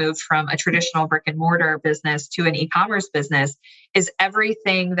when I moved from a traditional brick and mortar business to an e-commerce business is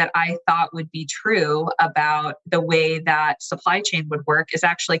everything that I thought would be true about the way that supply chain would work is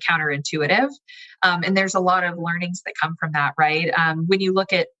actually counterintuitive. And there's a lot of learnings that come from that, right? When you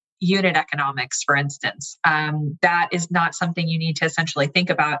look at unit economics, for instance, that is not something you need to essentially think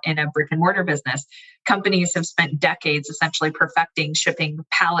about in a brick and mortar business. Companies have spent decades essentially perfecting shipping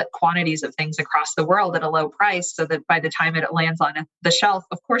pallet quantities of things across the world at a low price so that by the time it lands on the shelf,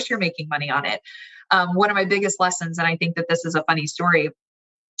 of course, you're making money on it. One of my biggest lessons, and I think that this is a funny story,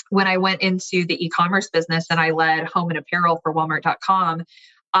 when I went into the e-commerce business and I led home and apparel for Walmart.com,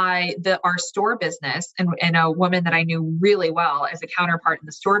 our store business and a woman that I knew really well as a counterpart in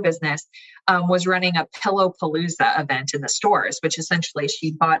the store business was running a Pillow Palooza event in the stores, which essentially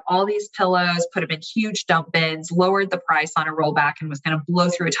she bought all these pillows, put them in huge dump bins, lowered the price on a rollback, and was going to blow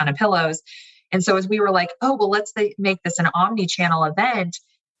through a ton of pillows. And so as we were like, oh, well, let's make this an omni-channel event,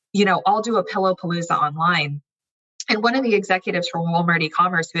 I'll do a Pillow Palooza online. And one of the executives from Walmart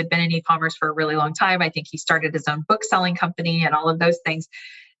e-commerce, who had been in e-commerce for a really long time, I think he started his own book selling company and all of those things.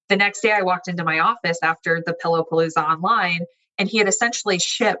 The next day I walked into my office after the Pillow Palooza online, and he had essentially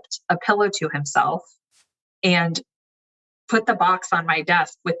shipped a pillow to himself and put the box on my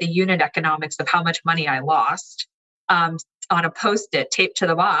desk with the unit economics of how much money I lost, on a Post-it taped to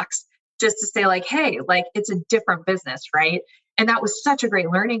the box just to say like, hey, like it's a different business, right? And that was such a great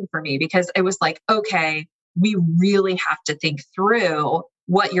learning for me because it was like, okay, we really have to think through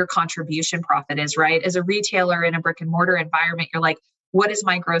what your contribution profit is, right? As a retailer in a brick and mortar environment, you're like, what is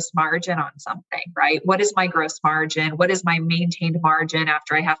my gross margin on something, right? What is my gross margin? What is my maintained margin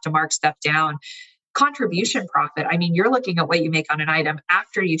after I have to mark stuff down? Contribution profit, I mean, you're looking at what you make on an item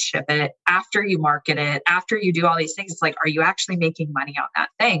after you ship it, after you market it, after you do all these things. It's like, are you actually making money on that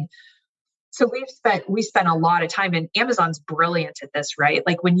thing? So we spent a lot of time, and Amazon's brilliant at this, right?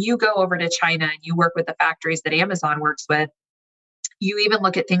 Like when you go over to China and you work with the factories that Amazon works with, you even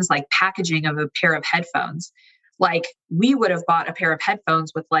look at things like packaging of a pair of headphones. Like we would have bought a pair of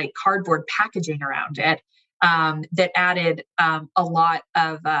headphones with like cardboard packaging around it that added a lot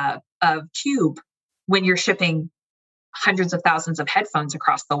of cube when you're shipping hundreds of thousands of headphones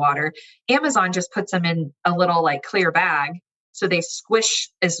across the water. Amazon just puts them in a little like clear bag. So they squish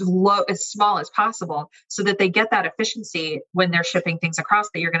as small as possible so that they get that efficiency when they're shipping things across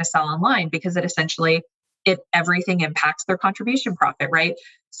that you're going to sell online, because it essentially, everything impacts their contribution profit, right?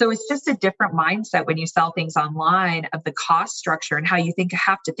 So it's just a different mindset when you sell things online of the cost structure and how you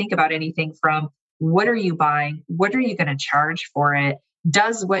have to think about anything from what are you buying? What are you going to charge for it?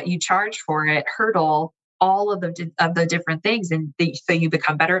 Does what you charge for it hurdle all of the different things? And so you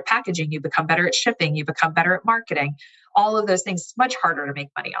become better at packaging, you become better at shipping, you become better at marketing. All of those things. It's much harder to make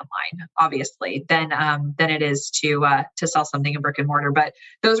money online, obviously, than it is to sell something in brick and mortar. But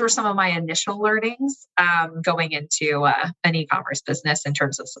those were some of my initial learnings going into an e-commerce business in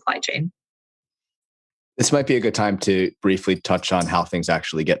terms of supply chain. This might be a good time to briefly touch on how things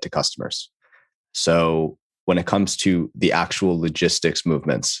actually get to customers. So when it comes to the actual logistics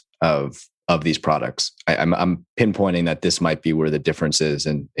movements of these products, I'm pinpointing that this might be where the difference is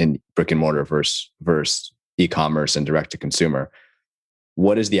in brick and mortar versus e-commerce and direct to consumer.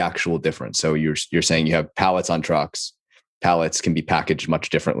 What is the actual difference? So you're saying you have pallets on trucks. Pallets can be packaged much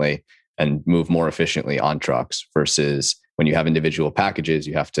differently and move more efficiently on trucks versus when you have individual packages,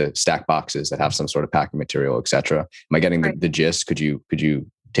 you have to stack boxes that have some sort of packing material, et cetera. Am I getting the gist? Could you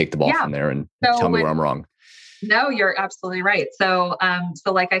take the ball from there and tell me where I'm wrong? No, you're absolutely right. So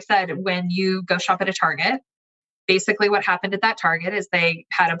like I said, when you go shop at a Target, basically what happened at that Target is they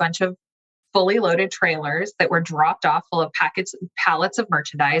had a bunch of fully loaded trailers that were dropped off full of pallets of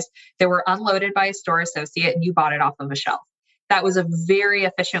merchandise. They were unloaded by a store associate and you bought it off of a shelf. That was a very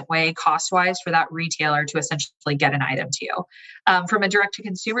efficient way, cost-wise, for that retailer to essentially get an item to you. From a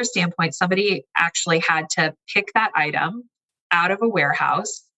direct-to-consumer standpoint, somebody actually had to pick that item out of a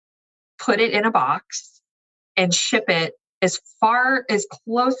warehouse, put it in a box, and ship it as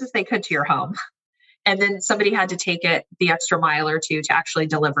close as they could to your home. And then somebody had to take it the extra mile or two to actually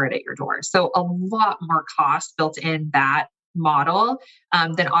deliver it at your door. So a lot more cost built in that model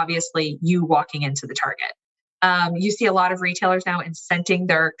than obviously you walking into the Target. You see a lot of retailers now incenting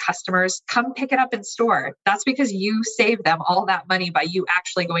their customers, come pick it up in store. That's because you save them all that money by you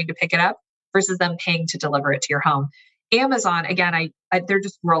actually going to pick it up versus them paying to deliver it to your home. Amazon, again, they're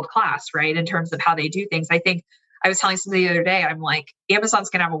just world class, right? In terms of how they do things. I think I was telling somebody the other day, I'm like, Amazon's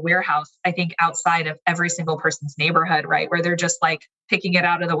going to have a warehouse, I think, outside of every single person's neighborhood, right? Where they're just like picking it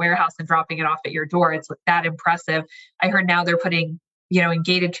out of the warehouse and dropping it off at your door. It's that impressive. I heard now they're putting, in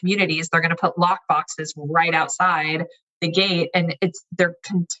gated communities, they're going to put lock boxes right outside the gate. And they're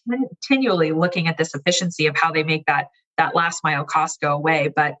continually looking at this efficiency of how they make that last mile cost go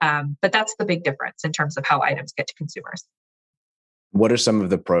away. But that's the big difference in terms of how items get to consumers. What are some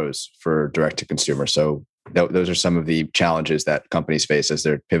of the pros for direct to consumer? So those are some of the challenges that companies face as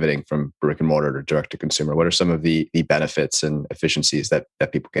they're pivoting from brick and mortar to direct to consumer. What are some of the benefits and efficiencies that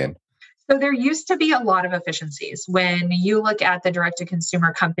people gain? So there used to be a lot of efficiencies. When you look at the direct to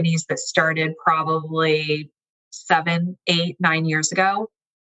consumer companies that started probably 7, 8, 9 years ago,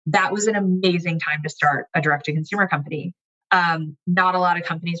 that was an amazing time to start a direct to consumer company. Not a lot of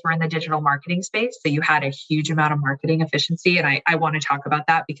companies were in the digital marketing space. So you had a huge amount of marketing efficiency. And I want to talk about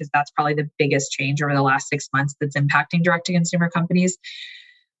that because that's probably the biggest change over the last 6 months that's impacting direct to consumer companies.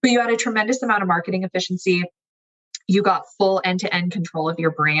 But you had a tremendous amount of marketing efficiency. You got full end-to-end control of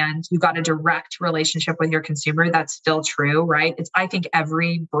your brand. You got a direct relationship with your consumer. That's still true, right? I think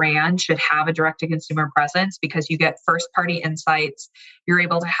every brand should have a direct-to-consumer presence because you get first-party insights. You're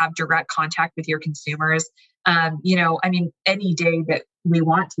able to have direct contact with your consumers. Any day that we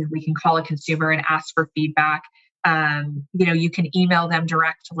want to, we can call a consumer and ask for feedback. You can email them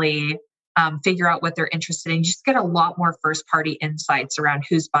directly, figure out what they're interested in. You just get a lot more first-party insights around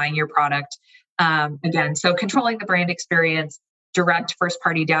who's buying your product. Again, so controlling the brand experience, direct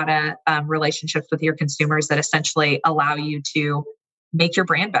first-party data relationships with your consumers that essentially allow you to make your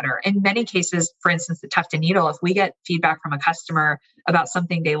brand better. In many cases, for instance, at Tuft & Needle, if we get feedback from a customer about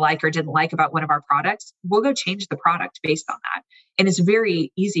something they like or didn't like about one of our products, we'll go change the product based on that. And it's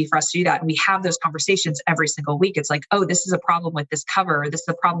very easy for us to do that. And we have those conversations every single week. It's like, oh, this is a problem with this cover. This is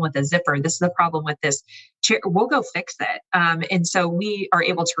a problem with the zipper. This is a problem with this chair. We'll go fix it. And so we are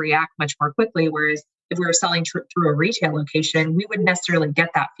able to react much more quickly. Whereas if we were selling through a retail location, we wouldn't necessarily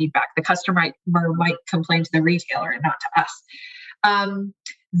get that feedback. The customer might complain to the retailer and not to us.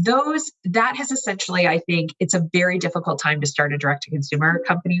 That has essentially, I think it's a very difficult time to start a direct-to-consumer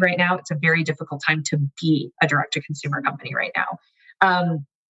company right now. It's a very difficult time to be a direct-to-consumer company right now.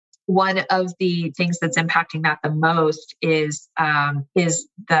 One of the things that's impacting that the most is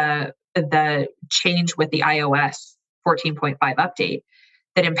the change with the iOS 14.5 update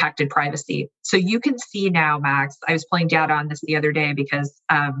that impacted privacy. So you can see now, Max, I was playing data on this the other day because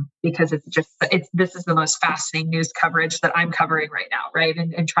this is the most fascinating news coverage that I'm covering right now, right?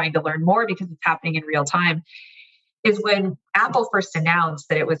 And trying to learn more because it's happening in real time. Is when Apple first announced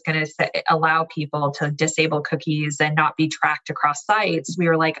that it was going to allow people to disable cookies and not be tracked across sites, we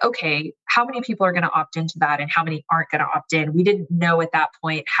were like, okay, how many people are going to opt into that and how many aren't going to opt in? We didn't know at that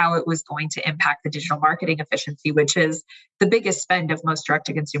point how it was going to impact the digital marketing efficiency, which is the biggest spend of most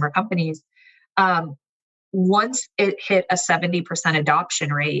direct-to-consumer companies. Once it hit a 70%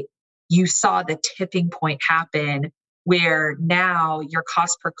 adoption rate, you saw the tipping point happen where now your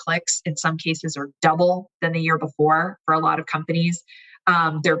cost per clicks in some cases are double than the year before for a lot of companies.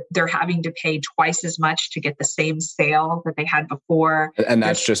 They're having to pay twice as much to get the same sale that they had before. And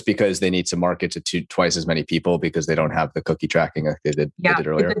that's just because they need to market to twice as many people because they don't have the cookie tracking like they did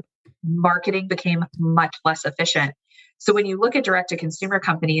earlier. The marketing became much less efficient. So when you look at direct-to-consumer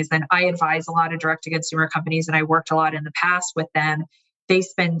companies, and I advise a lot of direct-to-consumer companies, and I worked a lot in the past with them, they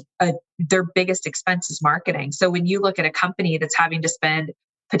spend their biggest expense is marketing. So when you look at a company that's having to spend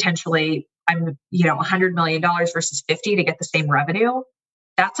potentially, $100 million versus 50 to get the same revenue,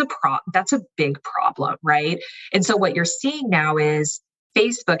 that's a big problem, right? And so what you're seeing now is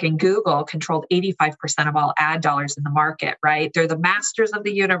Facebook and Google controlled 85% of all ad dollars in the market, right? They're the masters of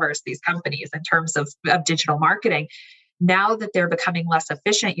the universe, these companies, in terms of digital marketing. Now that they're becoming less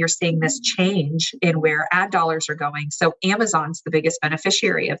efficient, you're seeing this change in where ad dollars are going. So Amazon's the biggest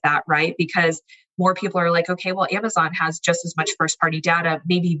beneficiary of that, right? Because more people are like, okay, well, Amazon has just as much first-party data.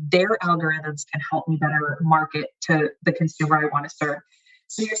 Maybe their algorithms can help me better market to the consumer I want to serve.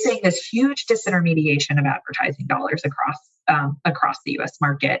 So you're seeing this huge disintermediation of advertising dollars across the U.S.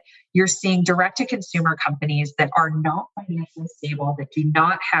 market. You're seeing direct-to-consumer companies that are not financially stable, that do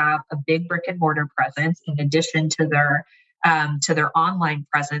not have a big brick-and-mortar presence in addition to their online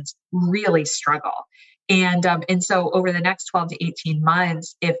presence, really struggle. And so over the next 12 to 18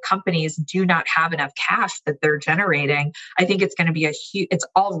 months, if companies do not have enough cash that they're generating, I think it's going to be it's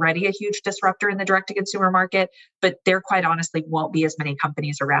already a huge disruptor in the direct-to-consumer market, but there quite honestly won't be as many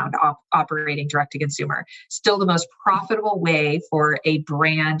companies around operating direct-to-consumer. Still, the most profitable way for a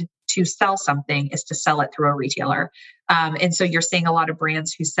brand to sell something is to sell it through a retailer. And so you're seeing a lot of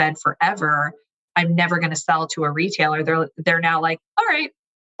brands who said forever, I'm never going to sell to a retailer. They're now like, all right,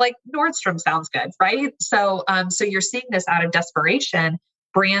 like Nordstrom sounds good, right? So you're seeing this out of desperation,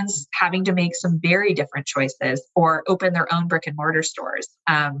 brands having to make some very different choices or open their own brick and mortar stores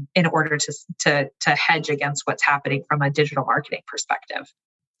in order to hedge against what's happening from a digital marketing perspective.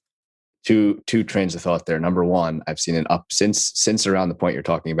 Two trains of thought there. Number one, I've seen it up since around the point you're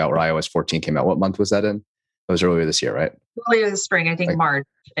talking about where iOS 14 came out. What month was that in? It was earlier this year, right? Earlier this spring, I think like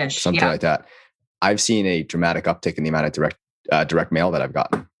March-ish. Something like that. I've seen a dramatic uptick in the amount of direct mail that I've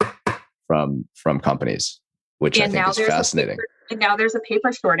gotten from companies, which I think is fascinating. And now there's a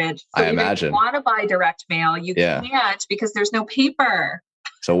paper shortage. So I imagine. If you want to buy direct mail, you can't because there's no paper.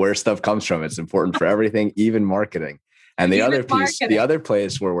 So where stuff comes from, it's important for everything, even marketing. And the other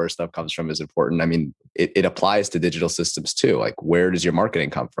place where stuff comes from is important. I mean, it applies to digital systems too. Like, where does your marketing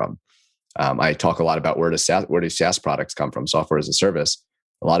come from? I talk a lot about where do SaaS products come from, software as a service.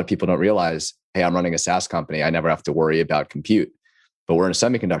 A lot of people don't realize, hey, I'm running a SaaS company. I never have to worry about compute. But we're in a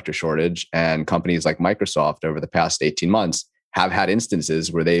semiconductor shortage, and companies like Microsoft over the past 18 months have had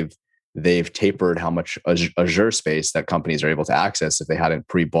instances where they've tapered how much Azure space that companies are able to access if they hadn't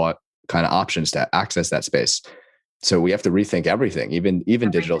pre-bought kind of options to access that space. So we have to rethink everything,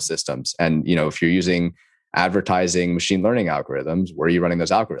 even digital systems. And if you're using advertising, machine learning algorithms, where are you running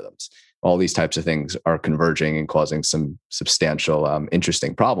those algorithms? All these types of things are converging and causing some substantial,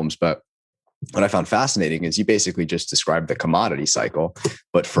 interesting problems. But what I found fascinating is you basically just described the commodity cycle,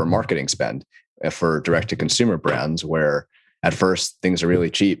 but for marketing spend, for direct-to-consumer brands, where at first things are really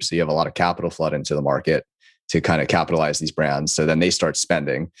cheap. So you have a lot of capital flood into the market to kind of capitalize these brands. So then they start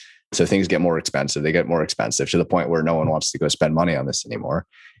spending. So things get more expensive. They get more expensive to the point where no one wants to go spend money on this anymore.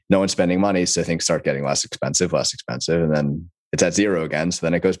 No one's spending money. So things start getting less expensive. And then it's at zero again. So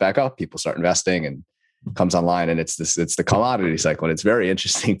then it goes back up. People start investing and comes online, and it's the commodity cycle. And it's very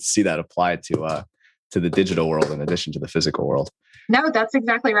interesting to see that applied to the digital world in addition to the physical world. No, that's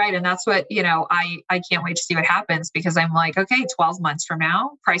exactly right. And that's what, I can't wait to see what happens, because I'm like, okay, 12 months from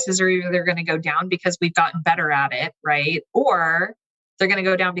now, prices are either going to go down because we've gotten better at it, right? Or they're going to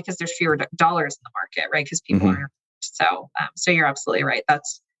go down because there's fewer dollars in the market, right? Because people aren't. So you're absolutely right.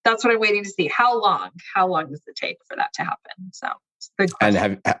 That's what I'm waiting to see. How long does it take for that to happen? So good question.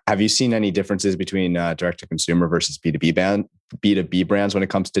 And have you seen any differences between direct to consumer versus B2B brands when it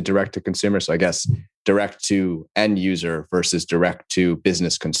comes to direct to consumer? So I guess direct to end user versus direct to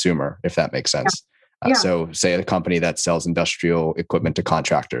business consumer, if that makes sense. Yeah. So say a company that sells industrial equipment to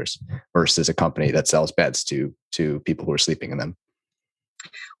contractors versus a company that sells beds to people who are sleeping in them.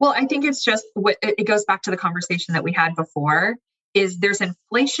 Well, I think it's just, it goes back to the conversation that we had before, is there's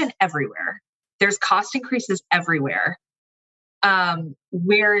inflation everywhere. There's cost increases everywhere.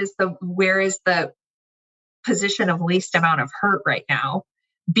 Where is the position of least amount of hurt right now?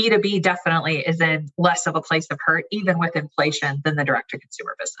 B2B definitely is in less of a place of hurt, even with inflation, than the direct to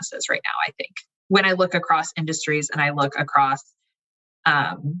consumer businesses right now. I think when I look across industries and I look across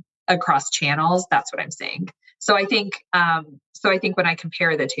channels, that's what I'm seeing. So I think when I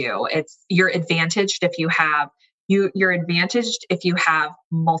compare the two, you're advantaged if you have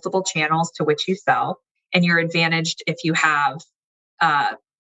multiple channels to which you sell, and you're advantaged if you have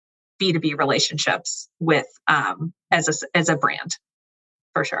B2B relationships with as a brand,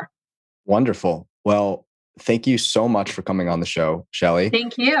 for sure. Wonderful. Well, thank you so much for coming on the show, Shelly.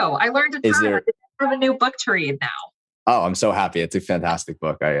 Thank you. I learned a ton. I have a new book to read now. Oh, I'm so happy. It's a fantastic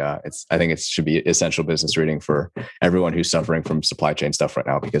book. I think it should be essential business reading for everyone who's suffering from supply chain stuff right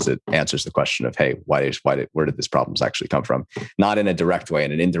now, because it answers the question of, hey, where did this problems actually come from? Not in a direct way,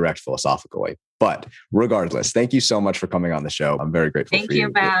 in an indirect philosophical way. But regardless, thank you so much for coming on the show. I'm very grateful for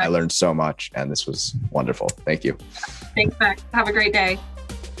you. Max. I learned so much, and this was wonderful. Thank you. Thanks, Max. Have a great day.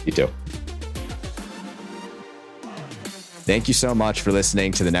 You too. Thank you so much for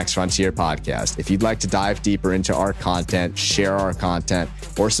listening to the Next Frontier podcast. If you'd like to dive deeper into our content, share our content,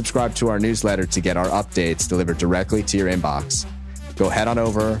 or subscribe to our newsletter to get our updates delivered directly to your inbox, go head on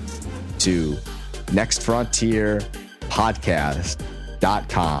over to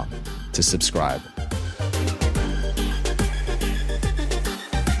nextfrontierpodcast.com to subscribe.